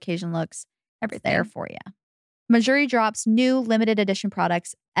 special occasion looks, everything there for you. Mejuri drops new limited edition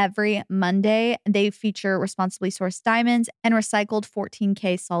products every Monday. They feature responsibly sourced diamonds and recycled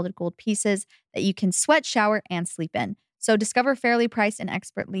 14K solid gold pieces that you can sweat, shower, and sleep in. So discover fairly priced and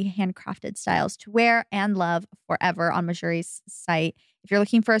expertly handcrafted styles to wear and love forever on Mejuri's site. If you're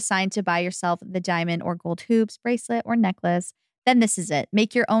looking for a sign to buy yourself the diamond or gold hoops, bracelet, or necklace, then this is it.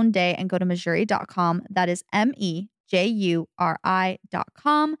 Make your own day and go to Mejuri.com. That is MEJURI.com.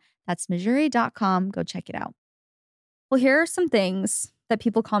 That's Mejuri.com. Go check it out. Well, here are some things that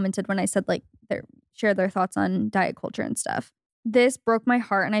people commented when I said share their thoughts on diet culture and stuff. This broke my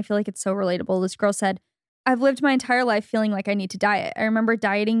heart and I feel like it's so relatable. This girl said, I've lived my entire life feeling like I need to diet. I remember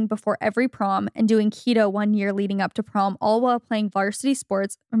dieting before every prom and doing keto 1 year leading up to prom, all while playing varsity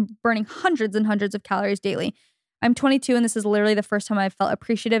sports and burning hundreds and hundreds of calories daily. I'm 22 and this is literally the first time I've felt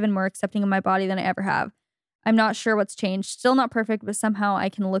appreciative and more accepting of my body than I ever have. I'm not sure what's changed. Still not perfect, but somehow I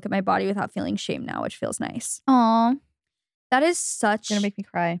can look at my body without feeling shame now, which feels nice. Aww. That is such... You're gonna make me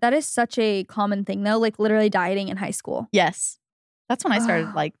cry. That is such a common thing, though, like literally dieting in high school. Yes. That's when I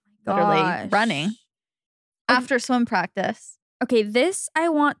started, literally running after swim practice. Okay, this I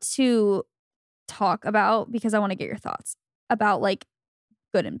want to talk about because I want to get your thoughts about,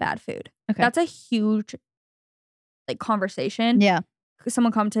 good and bad food. Okay. That's a huge, conversation. Yeah.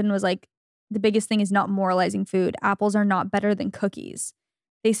 Someone commented and was like, the biggest thing is not moralizing food. Apples are not better than cookies.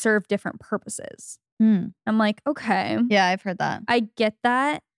 They serve different purposes. I'm like, okay. Yeah, I've heard that. I get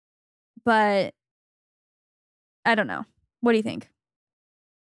that, but I don't know. What do you think?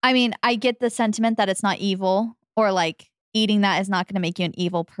 I mean, I get the sentiment that it's not evil or eating that is not going to make you an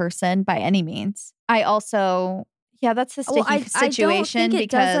evil person by any means. I also, that's a sticky situation I don't think it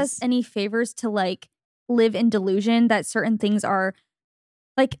because does us any favors to live in delusion that certain things are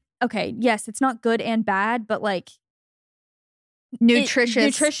okay, yes, it's not good and bad, but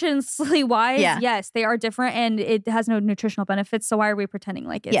nutritionally wise, yes, they are different and it has no nutritional benefits. So why are we pretending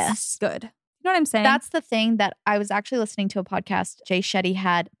like it's good? You know what I'm saying? That's the thing that I was actually listening to a podcast Jay Shetty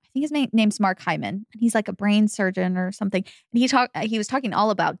had. I think his name's Mark Hyman, and he's a brain surgeon or something. And he was talking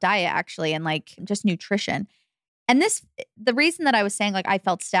all about diet actually and just nutrition. And the reason that I was saying I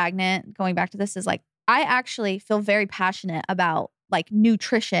felt stagnant going back to this is I actually feel very passionate about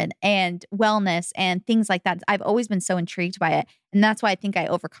nutrition and wellness and things like that. I've always been so intrigued by it. And that's why I think I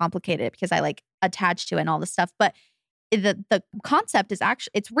overcomplicated it because I attached to it and all this stuff. But the concept is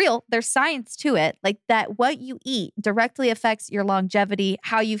actually, it's real. There's science to it. That what you eat directly affects your longevity,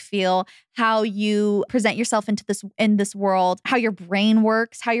 how you feel, how you present yourself in this world, how your brain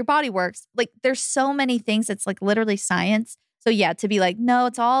works, how your body works. There's so many things. It's literally science. So yeah, to be no,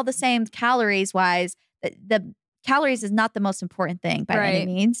 it's all the same calories wise. The calories is not the most important thing by any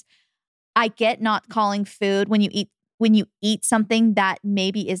means. I get not calling food when you eat something that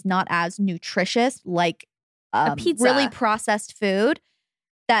maybe is not as nutritious, a pizza. Really processed food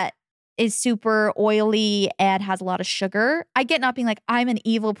that is super oily and has a lot of sugar. I get not being I'm an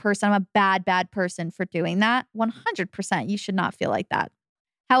evil person. I'm a bad person for doing that. 100%. You should not feel like that.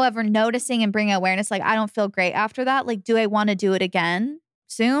 However, noticing and bringing awareness, I don't feel great after that. Do I want to do it again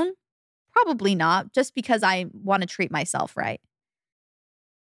soon? Probably not, just because I want to treat myself right.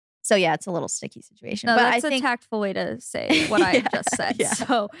 So yeah, it's a little sticky situation. No, but that's a tactful way to say what I just said. Yeah.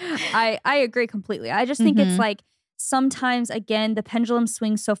 So I agree completely. I just think it's sometimes, again, the pendulum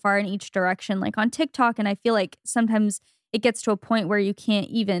swings so far in each direction, on TikTok. And I feel sometimes it gets to a point where you can't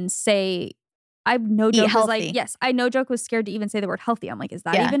even say, I no joke was scared to even say the word healthy. I'm is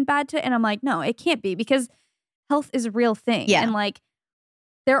that even bad to? And I'm no, it can't be because health is a real thing. Yeah. And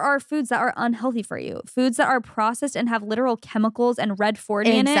there are foods that are unhealthy for you. Foods that are processed and have literal chemicals and red 40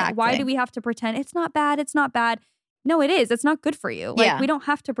 in it. Why do we have to pretend it's not bad? It's not bad. No, it is. It's not good for you. We don't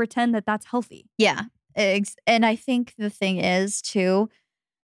have to pretend that that's healthy. Yeah. And I think the thing is too,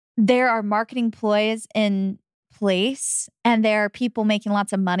 there are marketing ploys in place and there are people making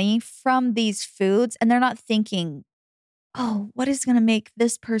lots of money from these foods and they're not thinking, oh, what is going to make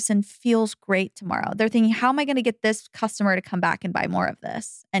this person feels great tomorrow? They're thinking, how am I going to get this customer to come back and buy more of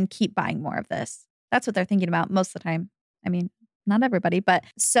this and keep buying more of this? That's what they're thinking about most of the time. I mean, not everybody, but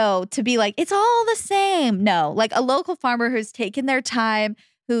so to be like, it's all the same. No, like a local farmer who's taken their time,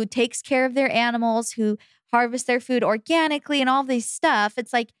 who takes care of their animals, who harvest their food organically and all this stuff.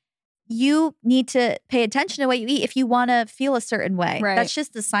 It's like, you need to pay attention to what you eat if you want to feel a certain way. Right. That's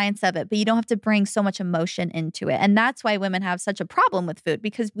just the science of it, but you don't have to bring so much emotion into it. And that's why women have such a problem with food,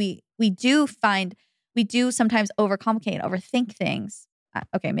 because we do sometimes overcomplicate, overthink things.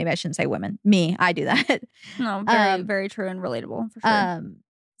 Okay, maybe I shouldn't say women. Me, I do that. No, very, very true and relatable for sure.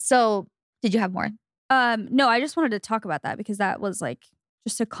 So did you have more? No, I just wanted to talk about that because that was like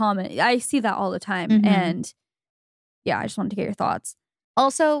just a comment. I see that all the time. Mhm. And yeah, I just wanted to get your thoughts.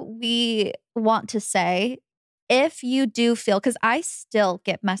 Also, we want to say, if you do feel, because I still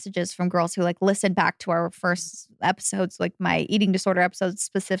get messages from girls who like listen back to our first episodes, like my eating disorder episodes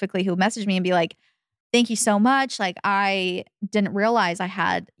specifically, who message me and be like, thank you so much. Like, I didn't realize I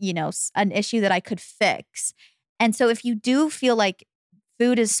had, an issue that I could fix. And so if you do feel like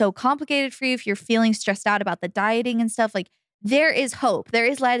food is so complicated for you, if you're feeling stressed out about the dieting and stuff, like there is hope. There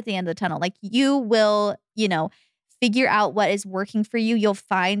is light at the end of the tunnel. Like you will, figure out what is working for you. You'll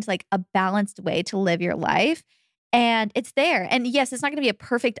find like a balanced way to live your life. And it's there. And yes, it's not going to be a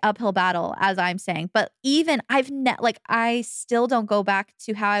perfect uphill battle, as I'm saying. But even I still don't go back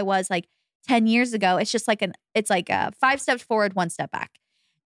to how I was like 10 years ago. It's just like it's like a 5 steps forward, 1 step back.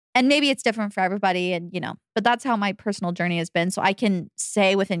 And maybe it's different for everybody. And, but that's how my personal journey has been. So I can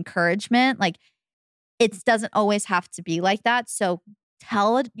say with encouragement, like it doesn't always have to be like that. So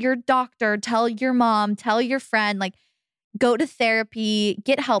tell your doctor, tell your mom, tell your friend, like go to therapy,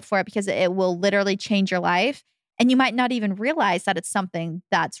 get help for it, because it will literally change your life. And you might not even realize that it's something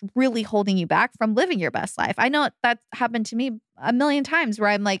that's really holding you back from living your best life. I know that happened to me a million times where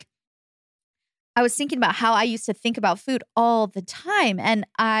I'm like, I was thinking about how I used to think about food all the time. And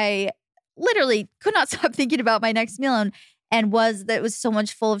I literally could not stop thinking about my next meal and it was so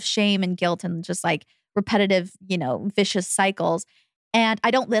much full of shame and guilt and just like repetitive, vicious cycles. And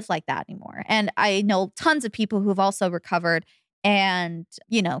I don't live like that anymore. And I know tons of people who've also recovered and,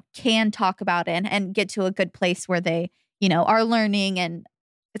 can talk about it and get to a good place where they, are learning, and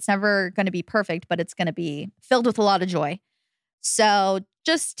it's never going to be perfect, but it's going to be filled with a lot of joy. So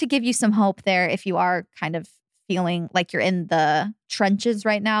just to give you some hope there, if you are kind of feeling like you're in the trenches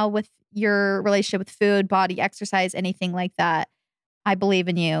right now with your relationship with food, body, exercise, anything like that, I believe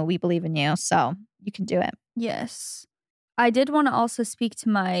in you. We believe in you. So you can do it. Yes. I did want to also speak to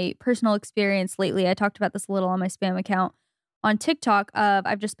my personal experience lately. I talked about this a little on my spam account on TikTok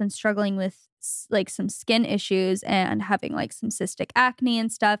I've just been struggling with like some skin issues and having like some cystic acne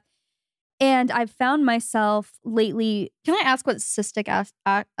and stuff. And I've found myself lately. Can I ask what cystic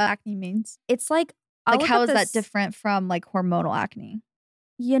acne means? It's like how is that different from like hormonal acne?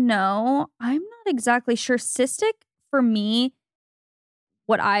 I'm not exactly sure. Cystic for me,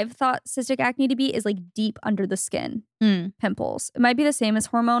 what I've thought cystic acne to be is like deep under the skin pimples. It might be the same as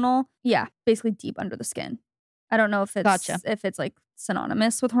hormonal. Yeah, basically deep under the skin. I don't know if it's like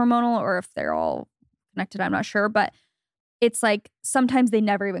synonymous with hormonal or if they're all connected. I'm not sure, but it's like sometimes they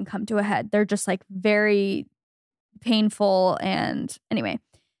never even come to a head. They're just like very painful. And anyway,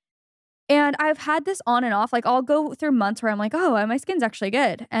 and I've had this on and off. Like I'll go through months where I'm like, oh, my skin's actually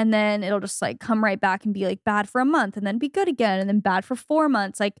good. And then it'll just like come right back and be like bad for a month and then be good again and then bad for 4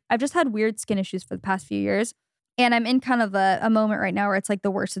 months. Like I've just had weird skin issues for the past few years. And I'm in kind of a moment right now where it's like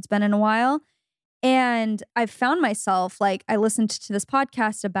the worst it's been in a while. And I've found myself like, I listened to this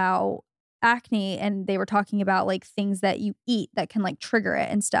podcast about acne and they were talking about like things that you eat that can like trigger it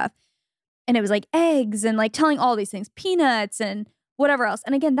and stuff. And it was like eggs and like telling all these things, peanuts and whatever else.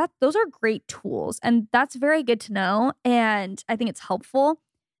 And again, those are great tools and that's very good to know. And I think it's helpful.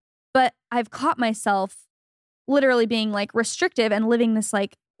 But I've caught myself literally being like restrictive and living this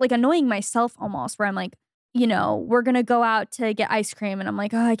like annoying myself almost, where I'm like, we're going to go out to get ice cream. And I'm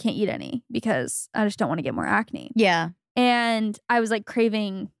like, oh, I can't eat any because I just don't want to get more acne. Yeah. And I was like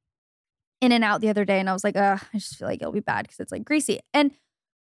craving In-N-Out the other day. And I was like, I just feel like it'll be bad because it's like greasy. And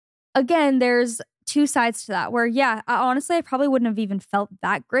again, there's 2 sides to that where, yeah, honestly, I probably wouldn't have even felt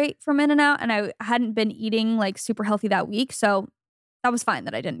that great from In-N-Out. And I hadn't been eating like super healthy that week. So that was fine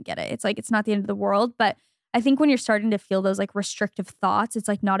that I didn't get it. It's like, it's not the end of the world. But I think when you're starting to feel those like restrictive thoughts, it's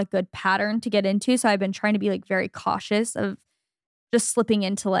like not a good pattern to get into. So I've been trying to be like very cautious of just slipping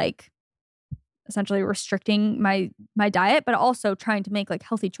into like essentially restricting my diet, but also trying to make like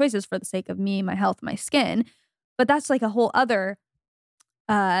healthy choices for the sake of me, my health, my skin. But that's like a whole other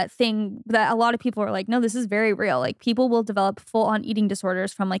thing that a lot of people are like, no, this is very real. Like people will develop full on eating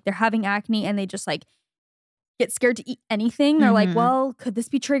disorders from like they're having acne and they just like get scared to eat anything. They're like, well, could this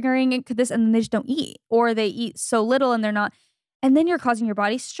be triggering? Could this? And then they just don't eat, or they eat so little and they're not. And then you're causing your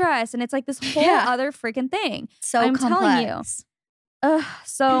body stress, and it's like this whole other freaking thing. So I'm complex. telling you.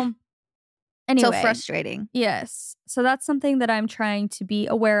 So anyway, so frustrating. Yes. So that's something that I'm trying to be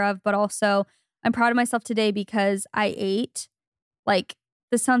aware of, but also I'm proud of myself today because I ate, like,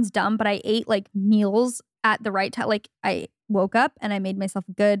 this sounds dumb, but I ate like meals at the right time. Like I woke up and I made myself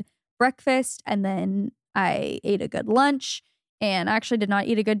a good breakfast, and then I ate a good lunch, and I actually did not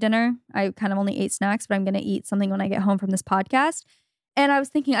eat a good dinner. I kind of only ate snacks, but I'm going to eat something when I get home from this podcast. And I was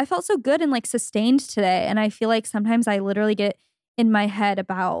thinking, I felt so good and like sustained today. And I feel like sometimes I literally get in my head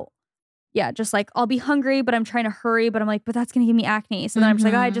about, just like I'll be hungry, but I'm trying to hurry, but I'm like, but that's going to give me acne. So then I'm just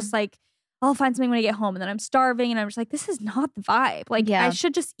like, I just like, I'll find something when I get home. And then I'm starving and I'm just like, this is not the vibe. Like I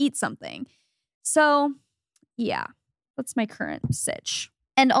should just eat something. So yeah, that's my current sitch.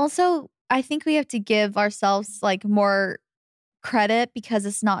 And also, I think we have to give ourselves like more credit because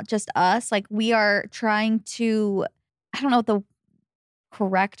it's not just us. Like we are trying to, I don't know what the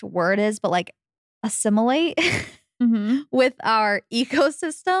correct word is, but like assimilate with our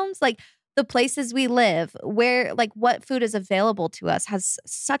ecosystems. Like the places we live, where like what food is available to us has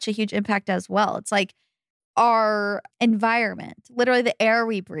such a huge impact as well. It's like our environment, literally the air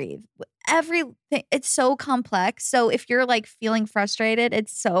we breathe, everything. It's so complex. So if you're like feeling frustrated,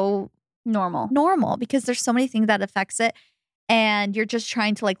 it's so normal because there's so many things that affects it. And you're just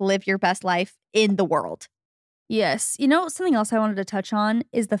trying to like live your best life in the world. Yes. You know, something else I wanted to touch on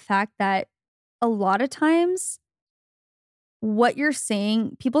is the fact that a lot of times what you're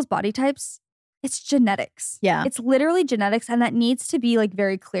saying, people's body types, it's genetics. Yeah. It's literally genetics. And that needs to be like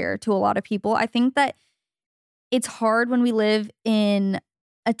very clear to a lot of people. I think that it's hard when we live in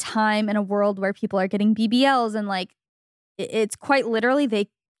a time in a world where people are getting BBLs and like it's quite literally they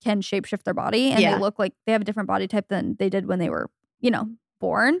can shapeshift their body and they look like they have a different body type than they did when they were,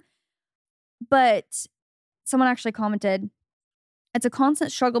 born. But someone actually commented, it's a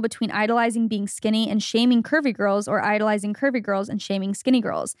constant struggle between idolizing being skinny and shaming curvy girls, or idolizing curvy girls and shaming skinny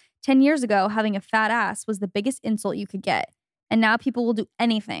girls. 10 years ago, having a fat ass was the biggest insult you could get. And now people will do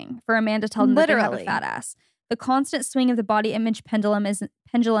anything for a man to tell them that they have a fat ass. The constant swing of the body image pendulum is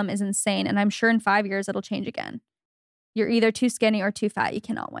insane. And I'm sure in 5 years it'll change again. You're either too skinny or too fat. You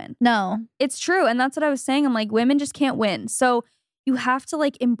cannot win. No. It's true. And that's what I was saying. I'm like, women just can't win. So you have to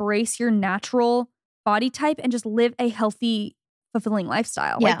like embrace your natural body type and just live a healthy, fulfilling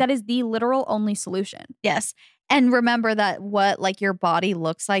lifestyle. Yeah. Like that is the literal only solution. Yes. And remember that what like your body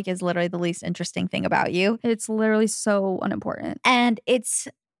looks like is literally the least interesting thing about you. It's literally so unimportant. And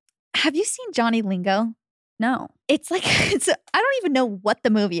have you seen Johnny Lingo? No. It's like, I don't even know what the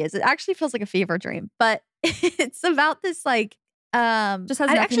movie is. It actually feels like a fever dream, but it's about this like, just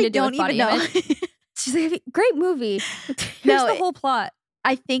has nothing to do with body image. She's like, great movie. Here's the whole plot.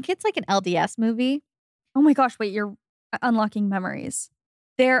 I think it's like an LDS movie. Oh my gosh, wait, you're unlocking memories.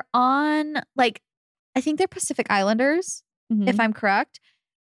 They're on like, I think they're Pacific Islanders, if I'm correct.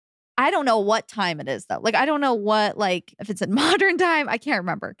 I don't know what time it is though. Like, I don't know what, like, if it's in modern time, I can't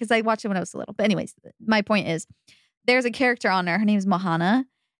remember because I watched it when I was little. But anyways, my point is there's a character on there. Her name is Mohana.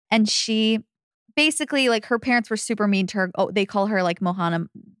 And she basically, like, her parents were super mean to her. Oh, they call her like Mohana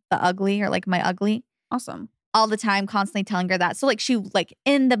the ugly or like my ugly. Awesome. All the time, constantly telling her that. So like she like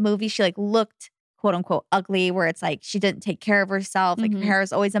in the movie, she like looked quote unquote ugly, where it's like she didn't take care of herself. Like her hair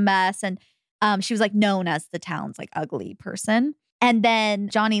is always a mess. And she was like known as the town's like ugly person. And then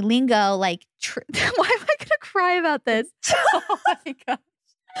Johnny Lingo, like, why am I going to cry about this? Oh my gosh.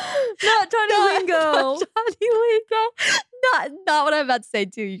 Not Johnny Lingo. Not Johnny Lingo. Not what I'm about to say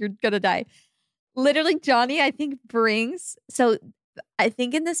too. You're going to die. Literally, Johnny, I think so I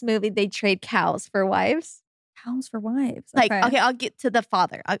think in this movie, they trade cows for wives. Cows for wives. Like, okay, I'll get to the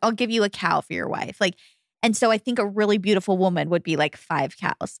father. I'll give you a cow for your wife. Like, and so I think a really beautiful woman would be like 5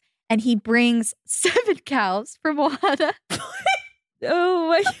 cows. And he brings 7 cows for Moana. Oh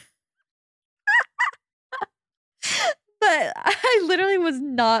my. But I literally was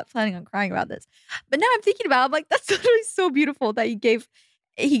not planning on crying about this. But now I'm thinking about it, I'm like, that's literally so beautiful that he gave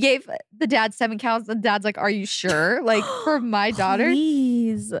the dad 7 cows. And dad's like, are you sure? Like, for my daughter?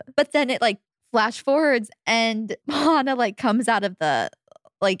 Please. But then it like flash forwards and Moana like comes out of the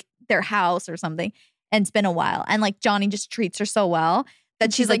like their house or something. And it's been a while. And like Johnny just treats her so well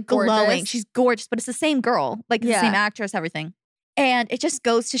that she's like glowing. Gorgeous. She's gorgeous, but it's the same girl, like the same actress, everything. And it just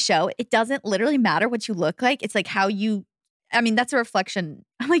goes to show it doesn't literally matter what you look like. It's like how you I mean, that's a reflection.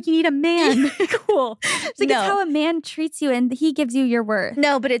 I'm like, you need a man. Cool. It's like, it's how a man treats you and he gives you your worth.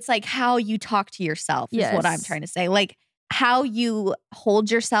 No, but it's like how you talk to yourself is what I'm trying to say. Like how you hold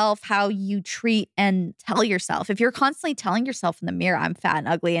yourself, how you treat and tell yourself. If you're constantly telling yourself in the mirror, I'm fat and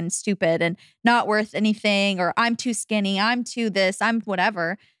ugly and stupid and not worth anything, or I'm too skinny, I'm too this, I'm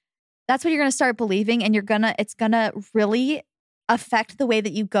whatever, that's what you're going to start believing. And it's going to really affect the way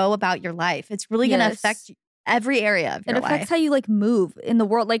that you go about your life. It's really going to affect every area of your life. It affects how you like move in the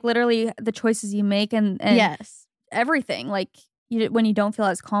world, like literally the choices you make and everything. Like when you don't feel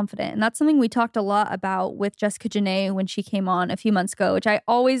as confident. And that's something we talked a lot about with Jessica Janae when she came on a few months ago, which I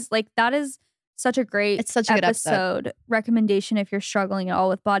always like. That is such a great good episode recommendation if you're struggling at all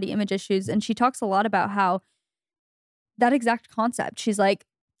with body image issues. And she talks a lot about how that exact concept. She's like,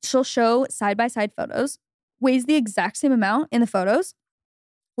 she'll show side-by-side photos, weighs the exact same amount in the photos,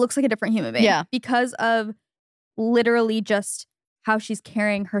 looks like a different human being. Yeah. Because of literally just how she's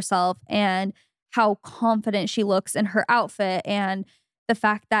carrying herself and how confident she looks in her outfit, and the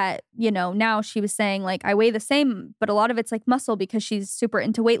fact that, you know, now she was saying like, I weigh the same, but a lot of it's like muscle because she's super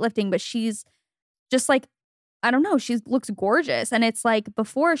into weightlifting, but she's just like, I don't know, she looks gorgeous. And it's like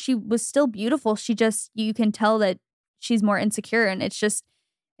before she was still beautiful. She just, you can tell that she's more insecure, and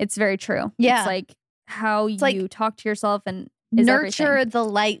it's very true. Yeah. It's like how you like, talk to yourself and nurture everything. the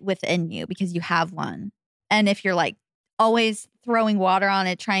light within you because you have one. And if you're like always throwing water on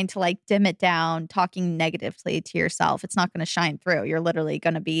it, trying to like dim it down, talking negatively to yourself, it's not going to shine through. You're literally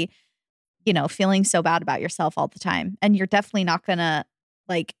going to be, you know, feeling so bad about yourself all the time. And you're definitely not going to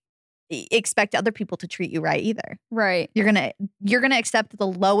like expect other people to treat you right either. Right. You're going to accept the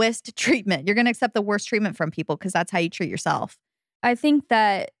lowest treatment. You're going to accept the worst treatment from people because that's how you treat yourself. I think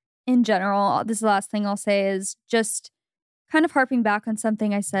that in general, this is the last thing I'll say is just kind of harping back on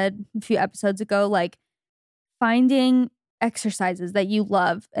something I said a few episodes ago, like finding exercises that you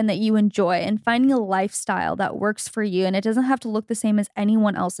love and that you enjoy and finding a lifestyle that works for you. And it doesn't have to look the same as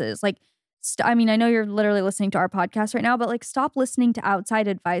anyone else's. Like, I mean, I know you're literally listening to our podcast right now, but like stop listening to outside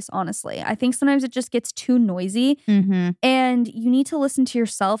advice, honestly. I think sometimes it just gets too noisy and you need to listen to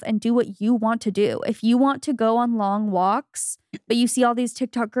yourself and do what you want to do. If you want to go on long walks, but you see all these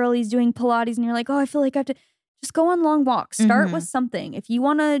TikTok girlies doing Pilates and you're like, oh, I feel like I have to just go on long walks. Start with something. If you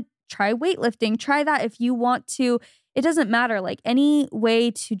want to try weightlifting, try that. If you want to, it doesn't matter. Like any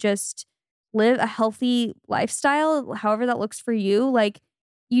way to just live a healthy lifestyle, however that looks for you, like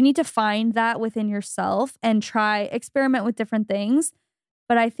you need to find that within yourself and experiment with different things.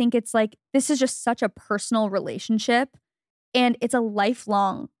 But I think it's like, this is just such a personal relationship and it's a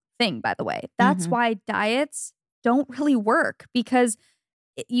lifelong thing, by the way. That's why diets don't really work because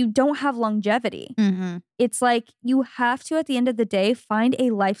you don't have longevity. It's like you have to, at the end of the day, find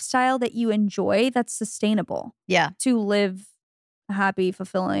a lifestyle that you enjoy that's sustainable. Yeah. To live a happy,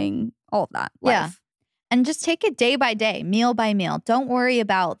 fulfilling, all of that life. Yeah. And just take it day by day, meal by meal. Don't worry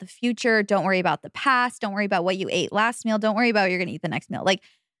about the future. Don't worry about the past. Don't worry about what you ate last meal. Don't worry about what you're going to eat the next meal. Like,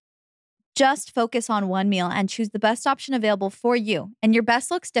 just focus on one meal and choose the best option available for you. And your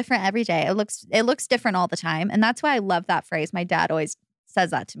best looks different every day. It looks different all the time. And that's why I love that phrase. My dad always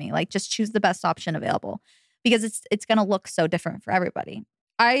says that to me. Like, just choose the best option available because it's going to look so different for everybody.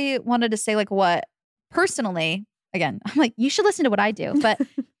 I wanted to say like what personally, again, I'm like, you should listen to what I do. But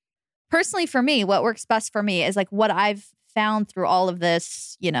personally for me, what works best for me is like what I've found through all of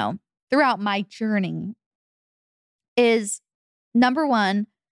this, you know, throughout my journey is number one,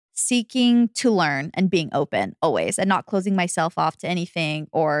 seeking to learn and being open always and not closing myself off to anything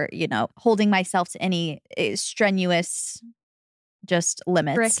or, you know, holding myself to any strenuous just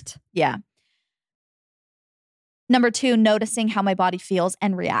limits. Strict. Yeah. Number two, noticing how my body feels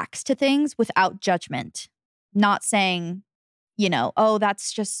and reacts to things without judgment. Not saying, you know, oh,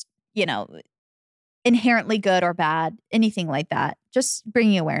 that's just, you know, inherently good or bad, anything like that. Just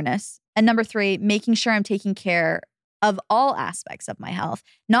bringing awareness. And number three, making sure I'm taking care of all aspects of my health,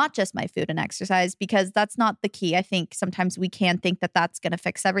 not just my food and exercise, because that's not the key. I think sometimes we can think that that's going to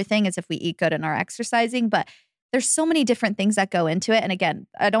fix everything as if we eat good and are exercising, but there's so many different things that go into it. And again,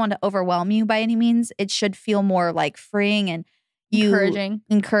 I don't want to overwhelm you by any means. It should feel more like freeing and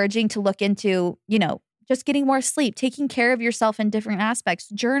encouraging to look into, you know, just getting more sleep, taking care of yourself in different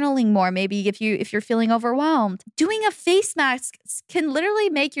aspects, journaling more. Maybe if you're feeling overwhelmed, doing a face mask can literally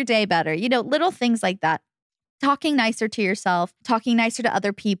make your day better. You know, little things like that. Talking nicer to yourself, talking nicer to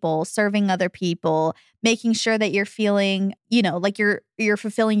other people, serving other people, making sure that you're feeling, you know, like you're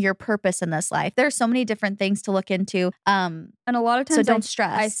fulfilling your purpose in this life. There are so many different things to look into. And a lot of times, so don't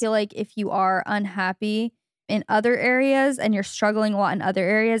stress. I feel like if you are unhappy in other areas and you're struggling a lot in other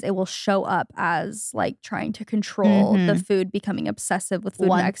areas, it will show up as like trying to control the food, becoming obsessive with food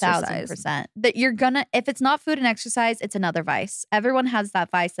and exercise. 1000%. That you're gonna, if it's not food and exercise, it's another vice. Everyone has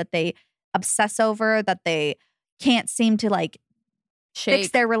that vice that they obsess over, that they can't seem to like fix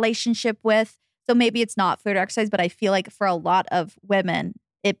their relationship with. So maybe it's not food or exercise, but I feel like for a lot of women,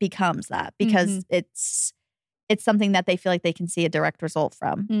 it becomes that because it's something that they feel like they can see a direct result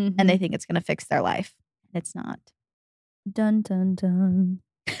from and they think it's going to fix their life. And it's not. Dun, dun, dun.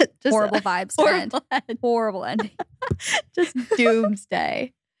 Horrible vibes. Horrible ending. Just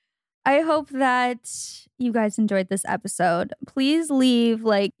doomsday. I hope that you guys enjoyed this episode. Please leave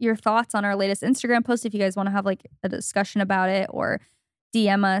like your thoughts on our latest Instagram post if you guys want to have like a discussion about it, or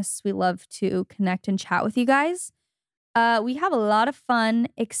DM us. We love to connect and chat with you guys. We have a lot of fun,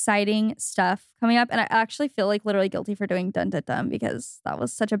 exciting stuff coming up. And I actually feel like literally guilty for doing dun dun dun because that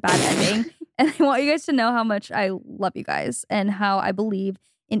was such a bad ending. And I want you guys to know how much I love you guys and how I believe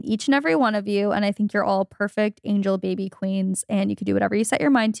in each and every one of you. And I think you're all perfect angel baby queens and you can do whatever you set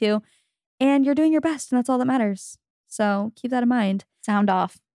your mind to. And you're doing your best and that's all that matters. So keep that in mind. Sound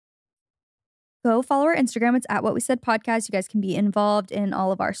off. Go follow our Instagram. It's at What We Said Podcast. You guys can be involved in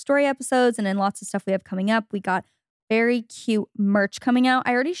all of our story episodes and in lots of stuff we have coming up. We got very cute merch coming out.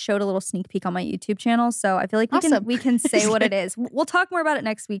 I already showed a little sneak peek on my YouTube channel, so I feel like we can say what it is. We'll talk more about it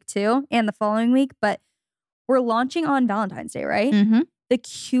next week too and the following week, but we're launching on Valentine's Day, right? The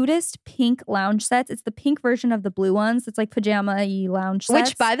cutest pink lounge sets. It's the pink version of the blue ones. It's like pajama-y lounge sets.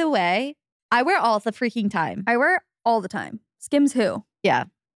 Which, by the way, I wear all the freaking time. I wear all the time. Skims who? Yeah.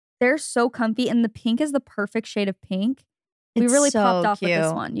 They're so comfy and the pink is the perfect shade of pink. We really so popped off cute. with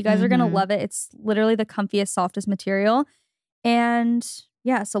this one. You guys are going to love it. It's literally the comfiest, softest material. And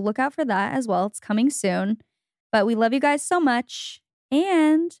yeah, so look out for that as well. It's coming soon. But we love you guys so much.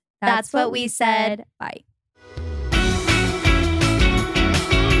 And that's what we said. Bye.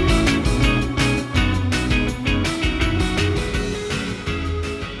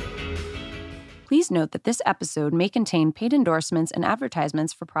 Please note that this episode may contain paid endorsements and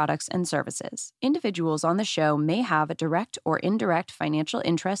advertisements for products and services. Individuals on the show may have a direct or indirect financial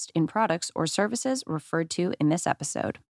interest in products or services referred to in this episode.